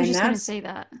 I was And just gonna that's say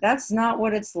that. that's not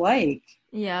what it's like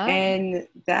Yeah. And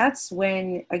that's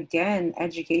when, again,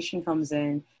 education comes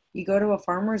in. You go to a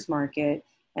farmer's market,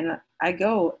 and I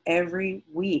go every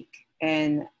week.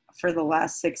 And for the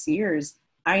last 6 years,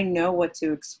 I know what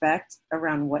to expect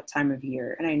around what time of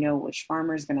year, and I know which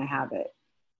farmer is going to have it.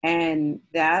 And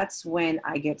that's when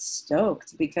I get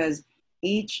stoked because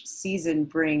each season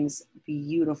brings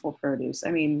beautiful produce.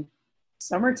 I mean,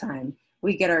 summertime,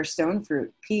 we get our stone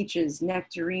fruit, peaches,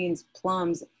 nectarines,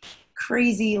 plums,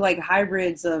 crazy like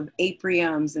hybrids of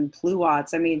apriums and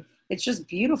pluots. I mean, it's just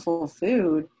beautiful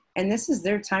food. And this is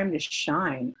their time to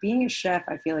shine. Being a chef,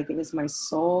 I feel like it is my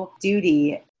sole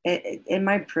duty and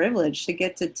my privilege to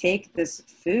get to take this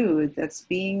food that's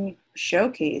being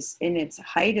showcased in its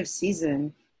height of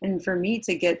season, and for me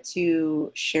to get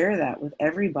to share that with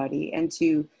everybody and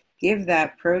to give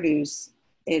that produce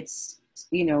its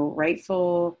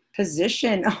rightful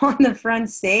position on the front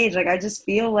stage. Like, I just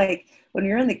feel like when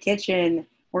you're in the kitchen,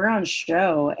 we're on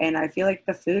show, and I feel like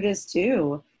the food is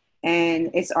too. And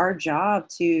it's our job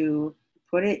to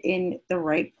put it in the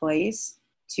right place,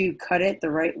 to cut it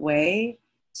the right way,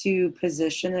 to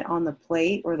position it on the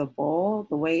plate or the bowl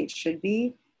the way it should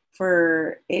be,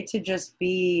 for it to just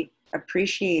be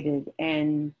appreciated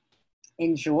and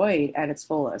enjoyed at its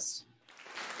fullest.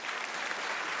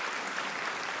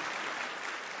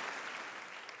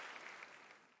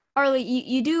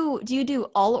 Arlie, do you do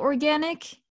all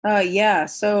organic? Yeah.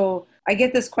 So I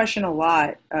get this question a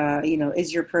lot.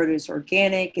 Is your produce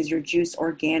organic? Is your juice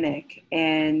organic?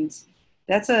 And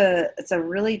it's a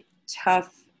really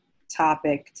tough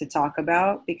topic to talk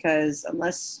about, because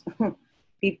unless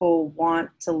people want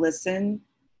to listen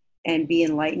and be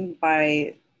enlightened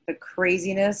by the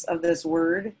craziness of this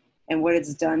word and what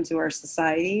it's done to our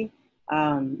society,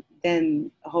 then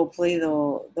hopefully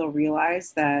they'll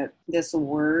realize that this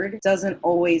word doesn't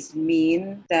always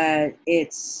mean that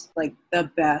it's like the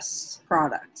best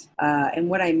product. And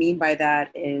what I mean by that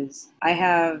is I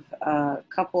have a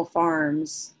couple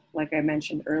farms, like I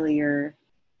mentioned earlier,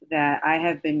 that I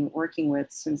have been working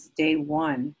with since day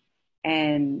one,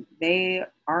 and they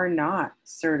are not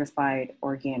certified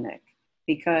organic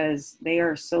because they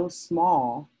are so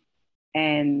small,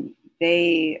 and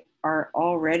they are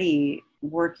already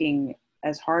working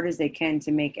as hard as they can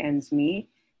to make ends meet,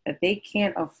 that they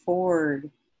can't afford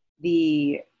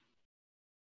the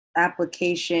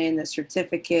application, the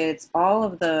certificates, all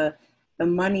of the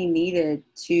money needed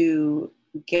to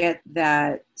get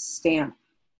that stamp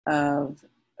of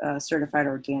certified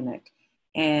organic.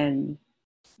 And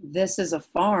this is a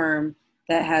farm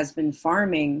that has been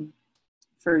farming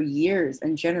for years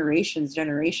and generations,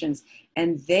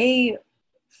 and they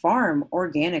farm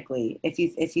organically.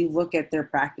 If you look at their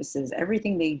practices,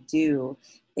 everything they do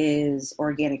is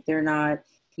organic. They're not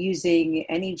using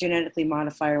any genetically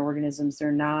modified organisms.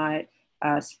 They're not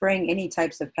spraying any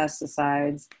types of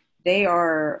pesticides. They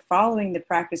are following the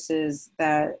practices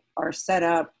that are set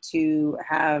up to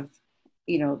have,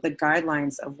 the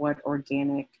guidelines of what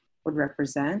organic would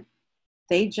represent.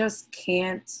 They just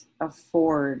can't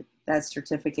afford that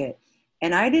certificate.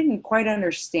 And I didn't quite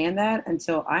understand that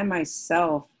until I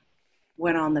myself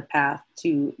went on the path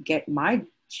to get my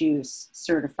juice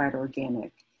certified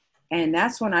organic. And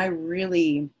that's when I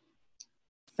really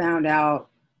found out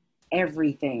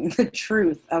everything, the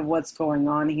truth of what's going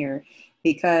on here.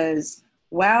 Because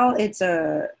while it's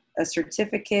a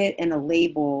certificate and a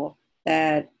label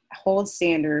that holds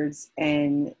standards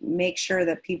and make sure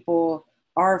that people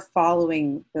are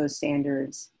following those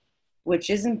standards, which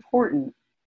is important,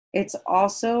 it's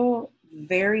also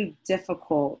very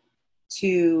difficult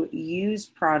to use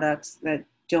products that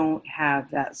don't have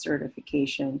that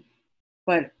certification,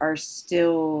 but are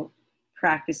still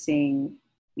practicing,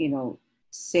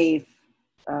 safe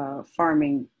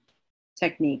farming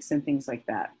techniques and things like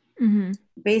that. Mm-hmm.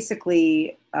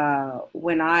 Basically,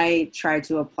 when I tried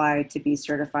to apply to be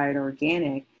certified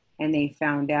organic, and they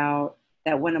found out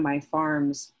that one of my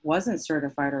farms wasn't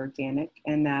certified organic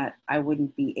and that I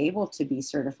wouldn't be able to be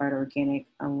certified organic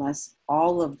unless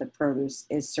all of the produce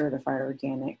is certified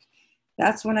organic,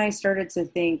 that's when I started to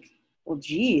think, well,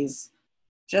 geez,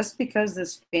 just because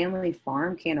this family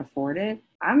farm can't afford it,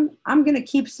 I'm going to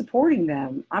keep supporting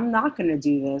them. I'm not going to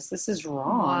do this. This is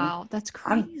wrong. Wow, that's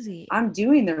crazy. I'm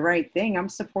doing the right thing. I'm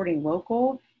supporting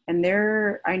local, and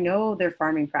I know their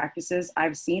farming practices.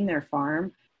 I've seen their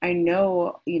farm. I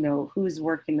know, who's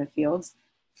working the fields.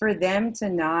 For them to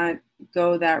not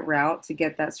go that route to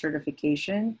get that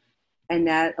certification, and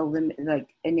that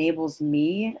enables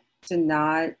me to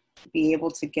not be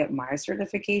able to get my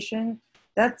certification,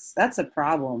 that's a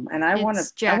problem. And I want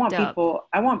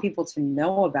people to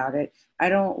know about it. I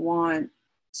don't want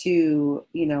to,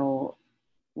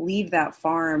 leave that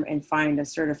farm and find a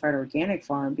certified organic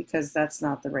farm, because that's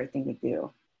not the right thing to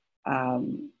do.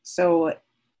 So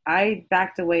I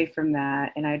backed away from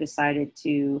that, and I decided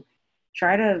to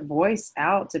try to voice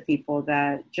out to people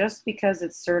that just because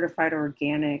it's certified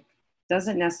organic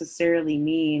doesn't necessarily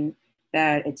mean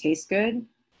that it tastes good,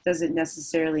 doesn't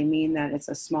necessarily mean that it's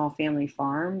a small family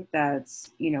farm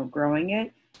that's, growing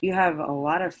it. You have a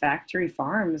lot of factory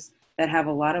farms that have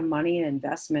a lot of money and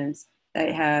investments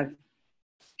that have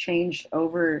changed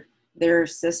over their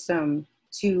system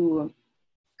to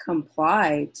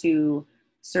comply to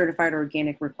certified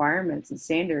organic requirements and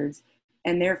standards.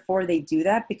 And therefore they do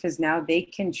that because now they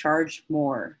can charge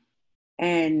more.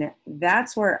 And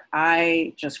that's where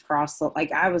I just crossed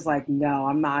I was like, no,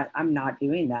 I'm not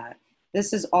doing that.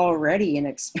 This is already an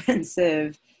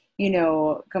expensive,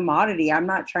 commodity. I'm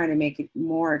not trying to make it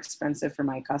more expensive for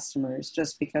my customers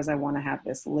just because I want to have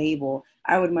this label.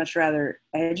 I would much rather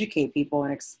educate people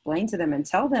and explain to them and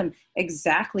tell them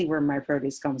exactly where my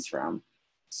produce comes from.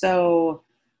 So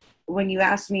when you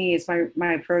ask me, is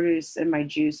my produce and my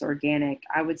juice organic,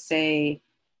 I would say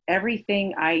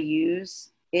everything I use,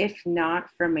 if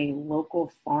not from a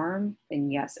local farm,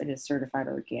 then yes, it is certified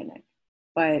organic.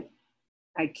 But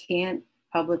I can't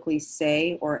publicly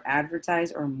say or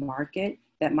advertise or market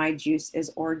that my juice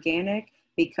is organic,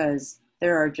 because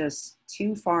there are just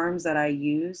 2 farms that I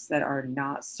use that are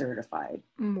not certified.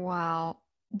 Wow.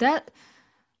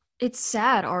 It's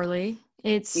sad, Arlie.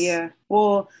 Yeah.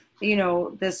 Well,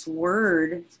 this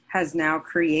word has now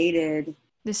created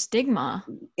the stigma.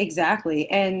 Exactly.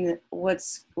 And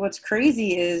what's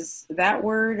crazy is that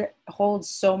word holds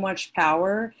so much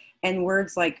power, and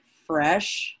words like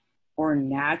fresh or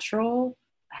natural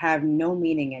have no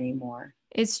meaning anymore.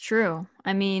 It's true.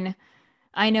 I mean,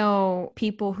 I know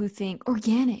people who think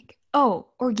organic. Oh,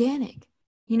 organic.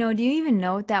 Do you even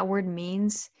know what that word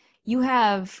means? You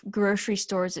have grocery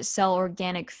stores that sell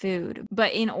organic food,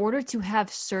 but in order to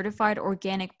have certified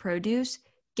organic produce,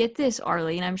 get this,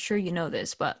 Arlie, and I'm sure you know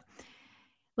this, but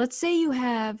let's say you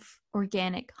have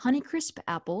organic Honeycrisp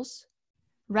apples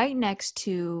right next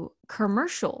to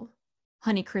commercial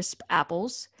Honeycrisp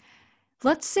apples.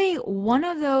 Let's say one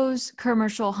of those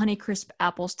commercial Honeycrisp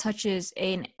apples touches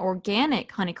an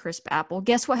organic Honeycrisp apple.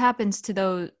 Guess what happens to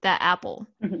that apple?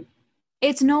 Mm-hmm.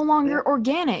 It's no longer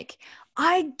organic.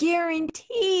 I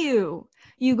guarantee you,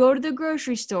 you go to the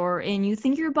grocery store and you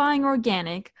think you're buying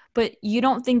organic, but you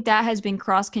don't think that has been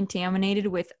cross-contaminated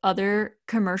with other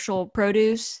commercial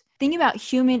produce. Think about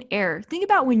human error. Think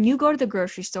about when you go to the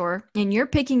grocery store and you're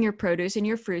picking your produce and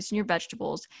your fruits and your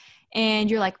vegetables,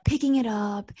 and you're like picking it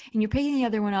up and you're picking the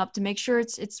other one up to make sure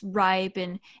it's ripe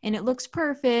and it looks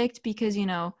perfect, because,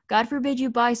 God forbid you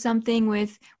buy something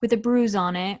with a bruise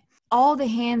on it. All the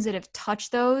hands that have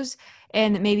touched those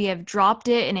and that maybe have dropped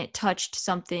it and it touched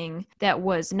something that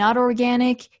was not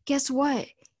organic, guess what?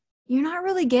 You're not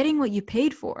really getting what you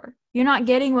paid for. You're not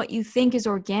getting what you think is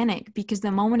organic, because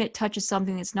the moment it touches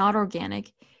something that's not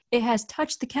organic, it has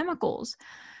touched the chemicals.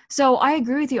 So I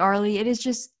agree with you, Arlie. It is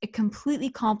just a completely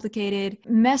complicated,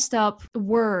 messed up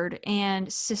word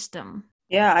and system.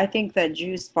 Yeah, I think that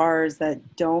juice bars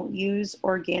that don't use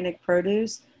organic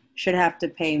produce should have to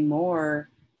pay more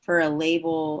for a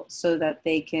label so that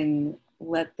they can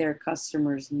let their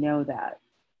customers know that.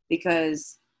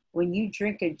 Because when you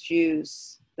drink a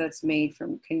juice that's made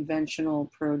from conventional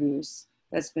produce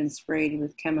that's been sprayed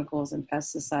with chemicals and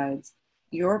pesticides,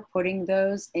 you're putting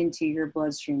those into your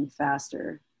bloodstream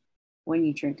faster when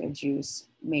you drink a juice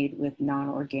made with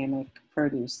non-organic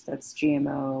produce that's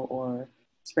GMO or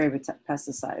sprayed with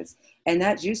pesticides. And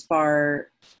that juice bar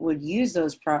would use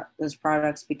those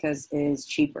products because it is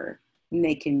cheaper and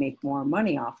they can make more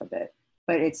money off of it.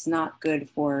 But it's not good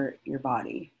for your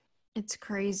body. It's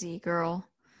crazy, girl.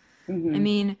 Mm-hmm. I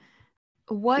mean,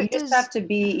 you just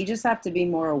have to be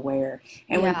more aware.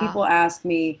 And when people ask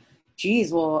me,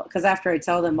 geez, well, because after I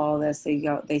tell them all this,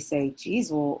 they say,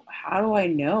 geez, well, how do I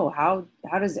know? How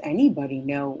does anybody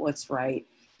know what's right?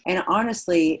 And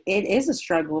honestly, it is a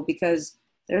struggle, because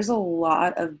there's a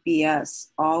lot of BS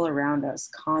all around us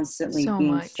constantly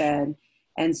being fed.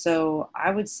 And so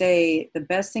I would say the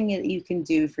best thing that you can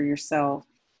do for yourself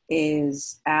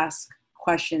is ask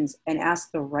questions, and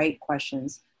ask the right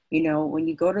questions. When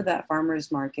you go to that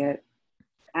farmer's market,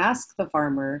 ask the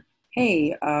farmer,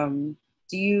 hey,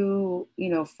 do you,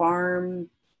 farm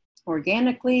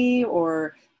organically,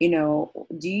 or,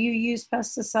 do you use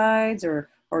pesticides,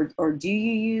 or do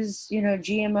you use,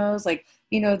 GMOs? Like,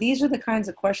 these are the kinds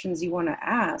of questions you want to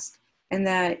ask, and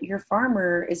that your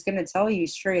farmer is going to tell you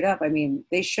straight up. I mean,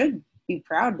 they should be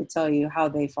proud to tell you how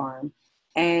they farm,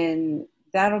 and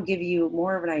that'll give you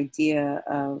more of an idea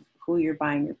of who you're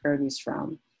buying your produce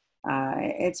from.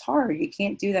 It's hard. You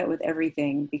can't do that with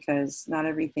everything because not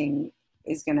everything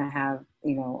is going to have,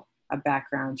 a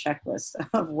background checklist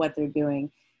of what they're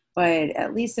doing. But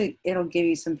at least it'll give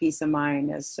you some peace of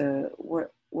mind as to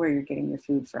where you're getting your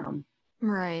food from.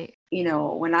 Right.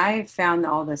 When I found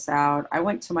all this out, I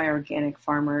went to my organic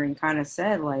farmer and kind of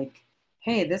said, like,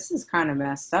 hey, this is kind of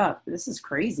messed up. This is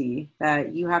crazy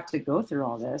that you have to go through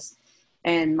all this.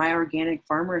 And my organic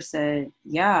farmer said,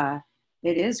 yeah,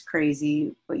 it is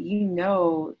crazy, but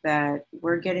that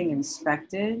we're getting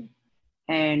inspected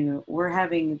and we're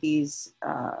having these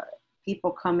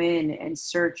people come in and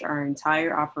search our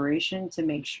entire operation to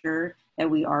make sure that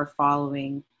we are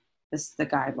following the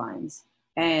guidelines.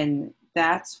 And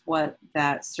that's what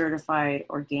that certified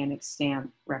organic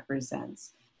stamp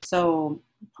represents. So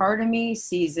part of me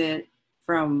sees it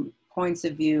from points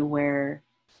of view where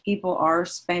people are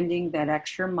spending that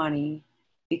extra money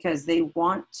because they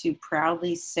want to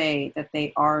proudly say that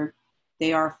they are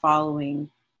following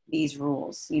these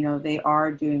rules. They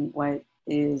are doing what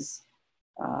is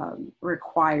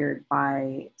required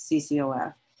by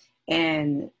CCOF.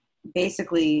 And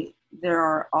basically, there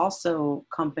are also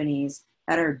companies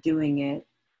that are doing it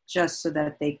just so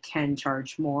that they can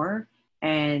charge more,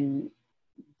 and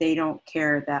they don't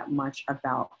care that much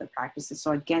about the practices.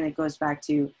 So again, it goes back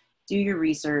to do your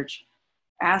research,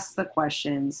 ask the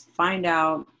questions, find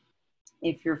out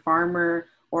if your farmer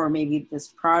or maybe this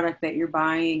product that you're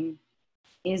buying,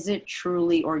 is it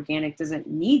truly organic? Does it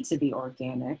need to be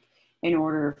organic in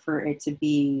order for it to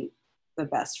be the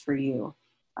best for you?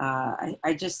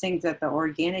 I just think that the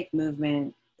organic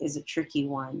movement is a tricky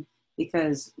one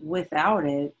because without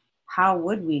it, how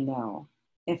would we know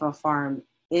if a farm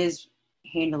is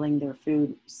handling their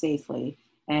food safely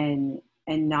and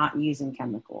not using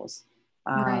chemicals?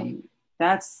 Right.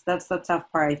 That's the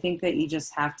tough part. I think that you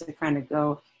just have to kind of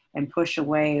go and push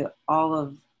away all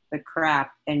of the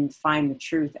crap and find the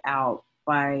truth out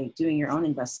by doing your own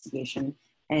investigation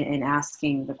and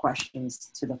asking the questions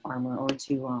to the farmer or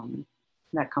to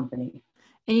that company.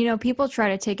 And, people try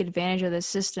to take advantage of the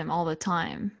system all the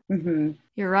time. Mm-hmm.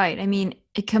 You're right. I mean,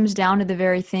 it comes down to the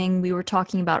very thing we were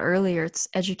talking about earlier. It's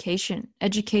education.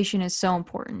 Education is so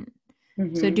important.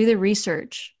 Mm-hmm. So do the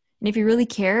research. And if you really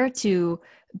care to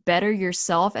better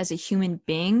yourself as a human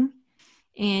being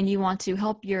and you want to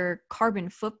help your carbon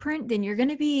footprint, then you're going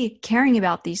to be caring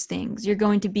about these things. You're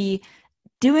going to be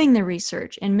doing the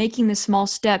research and making the small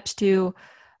steps to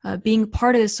being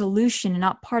part of the solution and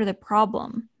not part of the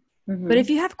problem. Mm-hmm. But if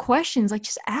you have questions,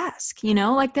 just ask,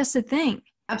 that's the thing.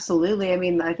 Absolutely. I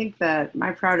mean, I think that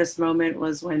my proudest moment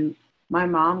was when my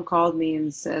mom called me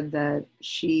and said that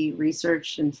she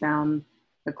researched and found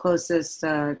the closest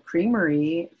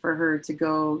creamery for her to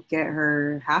go get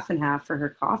her half and half for her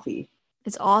coffee.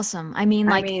 It's awesome.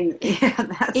 Yeah,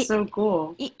 that's so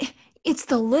cool. It's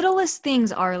the littlest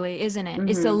things, Arlie, isn't it? Mm-hmm.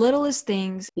 It's the littlest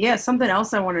things. Yeah, something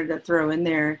else I wanted to throw in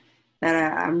there that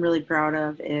I'm really proud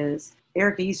of is,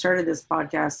 Erica, you started this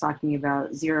podcast talking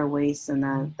about zero waste,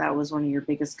 and that was one of your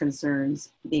biggest concerns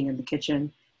being in the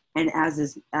kitchen, and as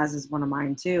is one of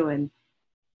mine too. And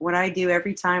what I do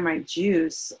every time I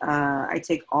juice, I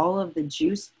take all of the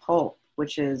juice pulp,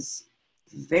 which is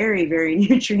very, very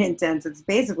nutrient dense. It's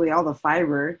basically all the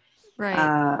fiber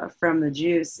from the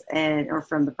juice or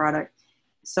from the product.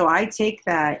 So I take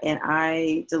that and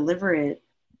I deliver it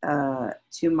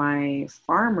to my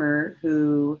farmer,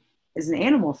 who is an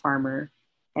animal farmer,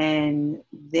 and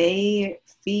they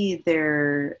feed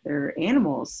their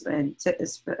animals, and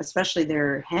especially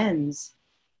their hens.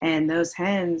 And those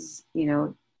hens,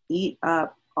 eat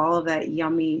up all of that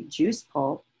yummy juice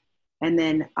pulp. And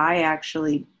then I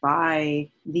actually buy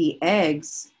the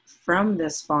eggs from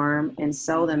this farm and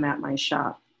sell them at my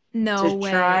shop. No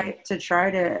way. To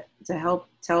try to help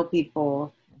tell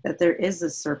people that there is a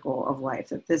circle of life,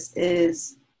 that this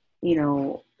is,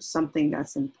 something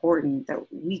that's important that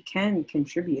we can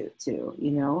contribute to,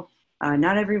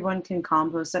 not everyone can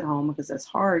compost at home because it's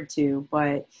hard to,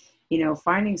 but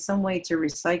finding some way to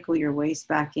recycle your waste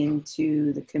back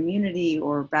into the community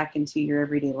or back into your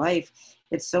everyday life,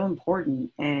 it's so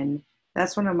important. And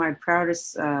that's one of my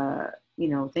proudest,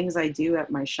 things I do at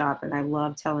my shop. And I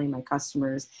love telling my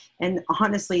customers. And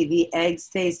honestly, the eggs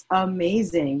taste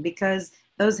amazing because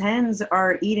those hens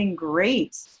are eating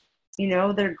great.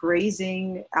 They're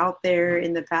grazing out there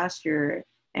in the pasture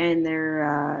and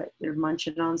they're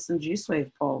munching on some juice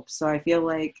wave pulp. So I feel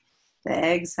like the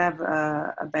eggs have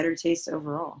a better taste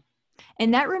overall.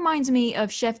 And that reminds me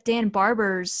of Chef Dan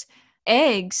Barber's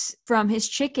eggs from his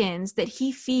chickens that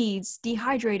he feeds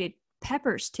dehydrated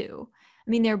peppers to. I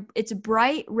mean, it's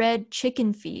bright red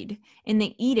chicken feed and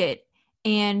they eat it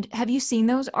And have you seen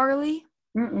those, Arlie?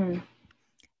 Mm-mm.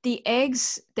 The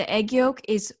egg yolk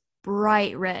is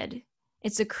bright red.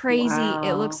 It's a crazy,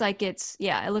 it looks Wow.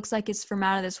 like it's from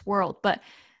out of this world. But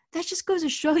that just goes to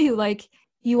show you, like,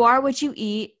 you are what you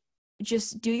eat.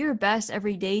 Just do your best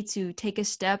every day to take a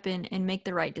step and make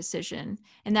the right decision.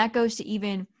 And that goes to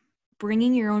even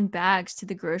bringing your own bags to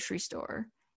the grocery store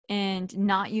and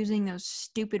not using those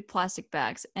stupid plastic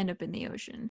bags that end up in the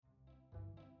ocean.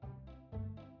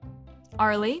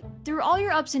 Arlie, through all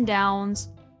your ups and downs,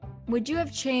 would you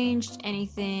have changed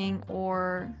anything,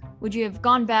 or would you have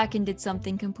gone back and did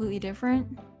something completely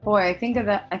different? Boy, I think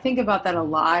about that a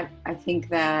lot. I think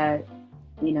that,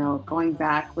 going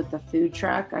back with the food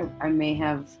truck, I may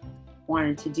have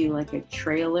wanted to do like a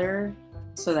trailer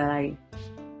so that I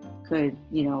could,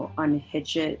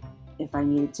 unhitch it if I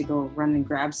needed to go run and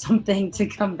grab something to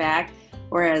come back.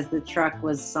 Whereas the truck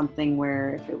was something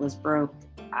where if it was broke,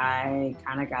 I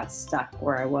kind of got stuck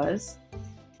where I was.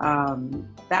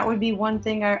 That would be one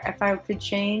thing if I could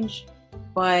change.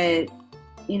 But,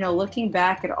 looking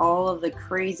back at all of the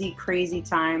crazy, crazy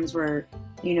times where,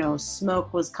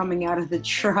 smoke was coming out of the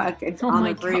truck on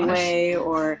the freeway,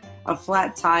 or a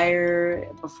flat tire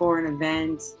before an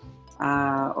event,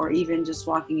 or even just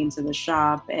walking into the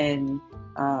shop and,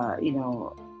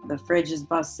 the fridge is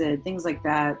busted, things like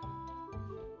that.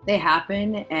 They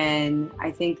happen, and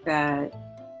I think that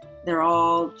they're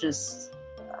all just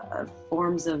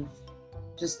forms of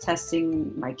just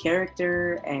testing my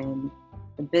character, and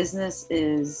the business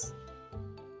is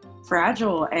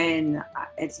fragile and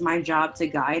it's my job to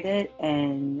guide it,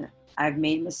 and I've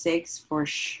made mistakes for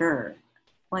sure,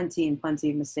 plenty and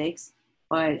plenty of mistakes,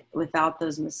 but without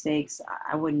those mistakes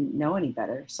I wouldn't know any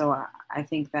better. So I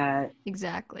think that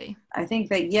Exactly.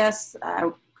 Yes, I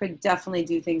could definitely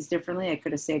do things differently. I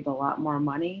could have saved a lot more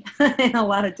money in a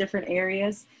lot of different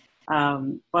areas,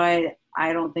 but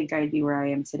I don't think I'd be where I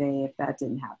am today if that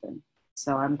didn't happen.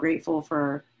 So I'm grateful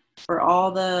for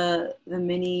all the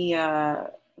many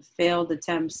failed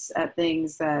attempts at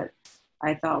things that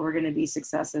I thought were going to be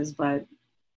successes. But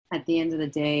at the end of the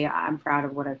day, I'm proud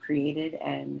of what I've created,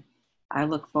 and I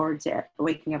look forward to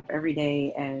waking up every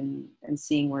day and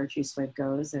seeing where JuiceWave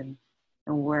goes and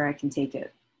where I can take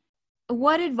it.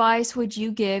 What advice would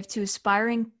you give to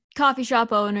aspiring coffee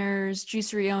shop owners,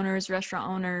 juicery owners, restaurant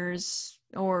owners,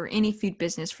 or any food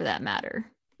business for that matter?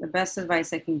 The best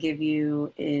advice I can give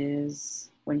you is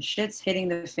when shit's hitting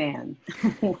the fan,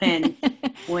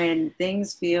 when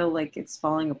things feel like it's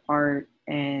falling apart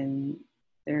and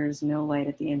there's no light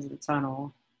at the end of the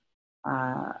tunnel,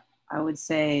 I would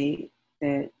say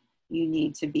that you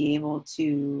need to be able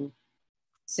to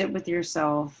sit with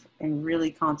yourself and really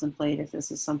contemplate if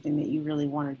this is something that you really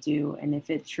want to do. And if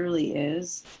it truly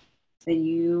is, then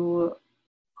you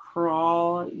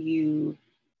crawl, you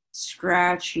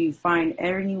scratch, you find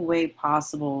any way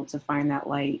possible to find that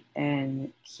light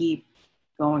and keep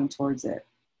going towards it.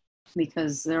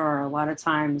 Because there are a lot of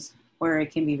times where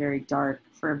it can be very dark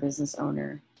for a business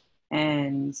owner.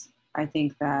 And I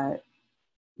think that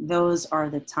those are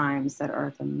the times that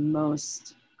are the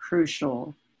most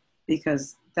crucial,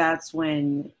 because that's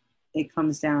when it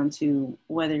comes down to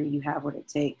whether you have what it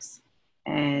takes.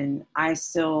 And I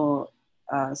still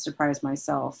surprise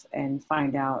myself and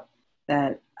find out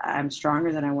that I'm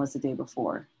stronger than I was the day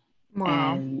before.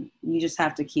 Wow. And you just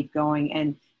have to keep going,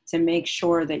 and to make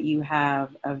sure that you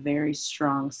have a very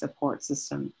strong support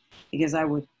system, because I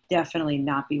would definitely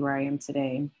not be where I am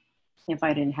today if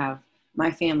I didn't have my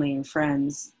family and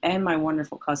friends and my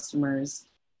wonderful customers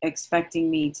expecting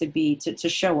me to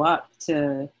show up,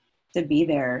 to be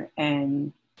there,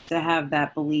 and to have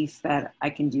that belief that I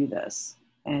can do this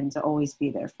and to always be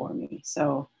there for me.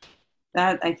 So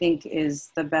that, I think,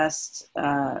 is the best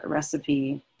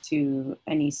recipe to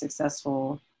any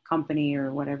successful company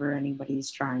or whatever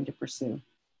anybody's trying to pursue.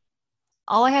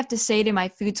 All I have to say to my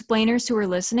food splainers who are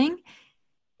listening,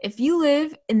 if you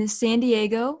live in the San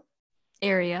Diego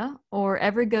area or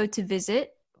ever go to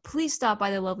visit, please stop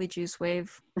by the lovely JuiceWave.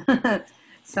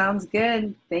 Sounds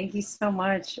good. Thank you so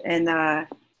much. And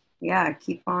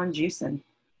keep on juicing.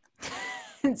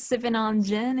 Sipping on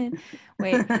gin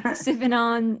and sipping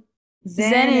on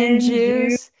Zen and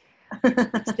juice.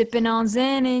 Sipping on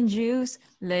Zen and juice,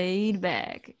 laid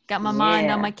back. Got my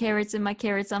mind on my carrots and my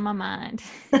carrots on my mind.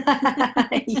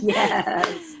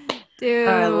 Yes. Dude,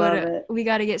 I love it. We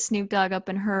got to get Snoop Dogg up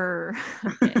in her.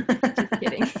 Okay, just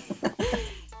kidding.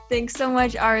 Thanks so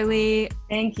much, Arlie.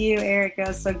 Thank you,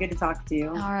 Erica. So good to talk to you.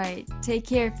 All right. Take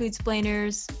care, food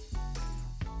splainers.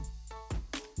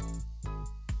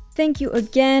 Thank you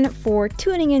again for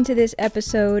tuning into this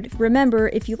episode. Remember,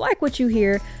 if you like what you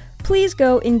hear, please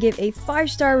go and give a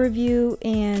 5-star review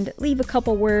and leave a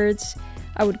couple words.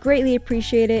 I would greatly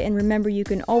appreciate it, and remember, you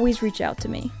can always reach out to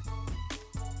me.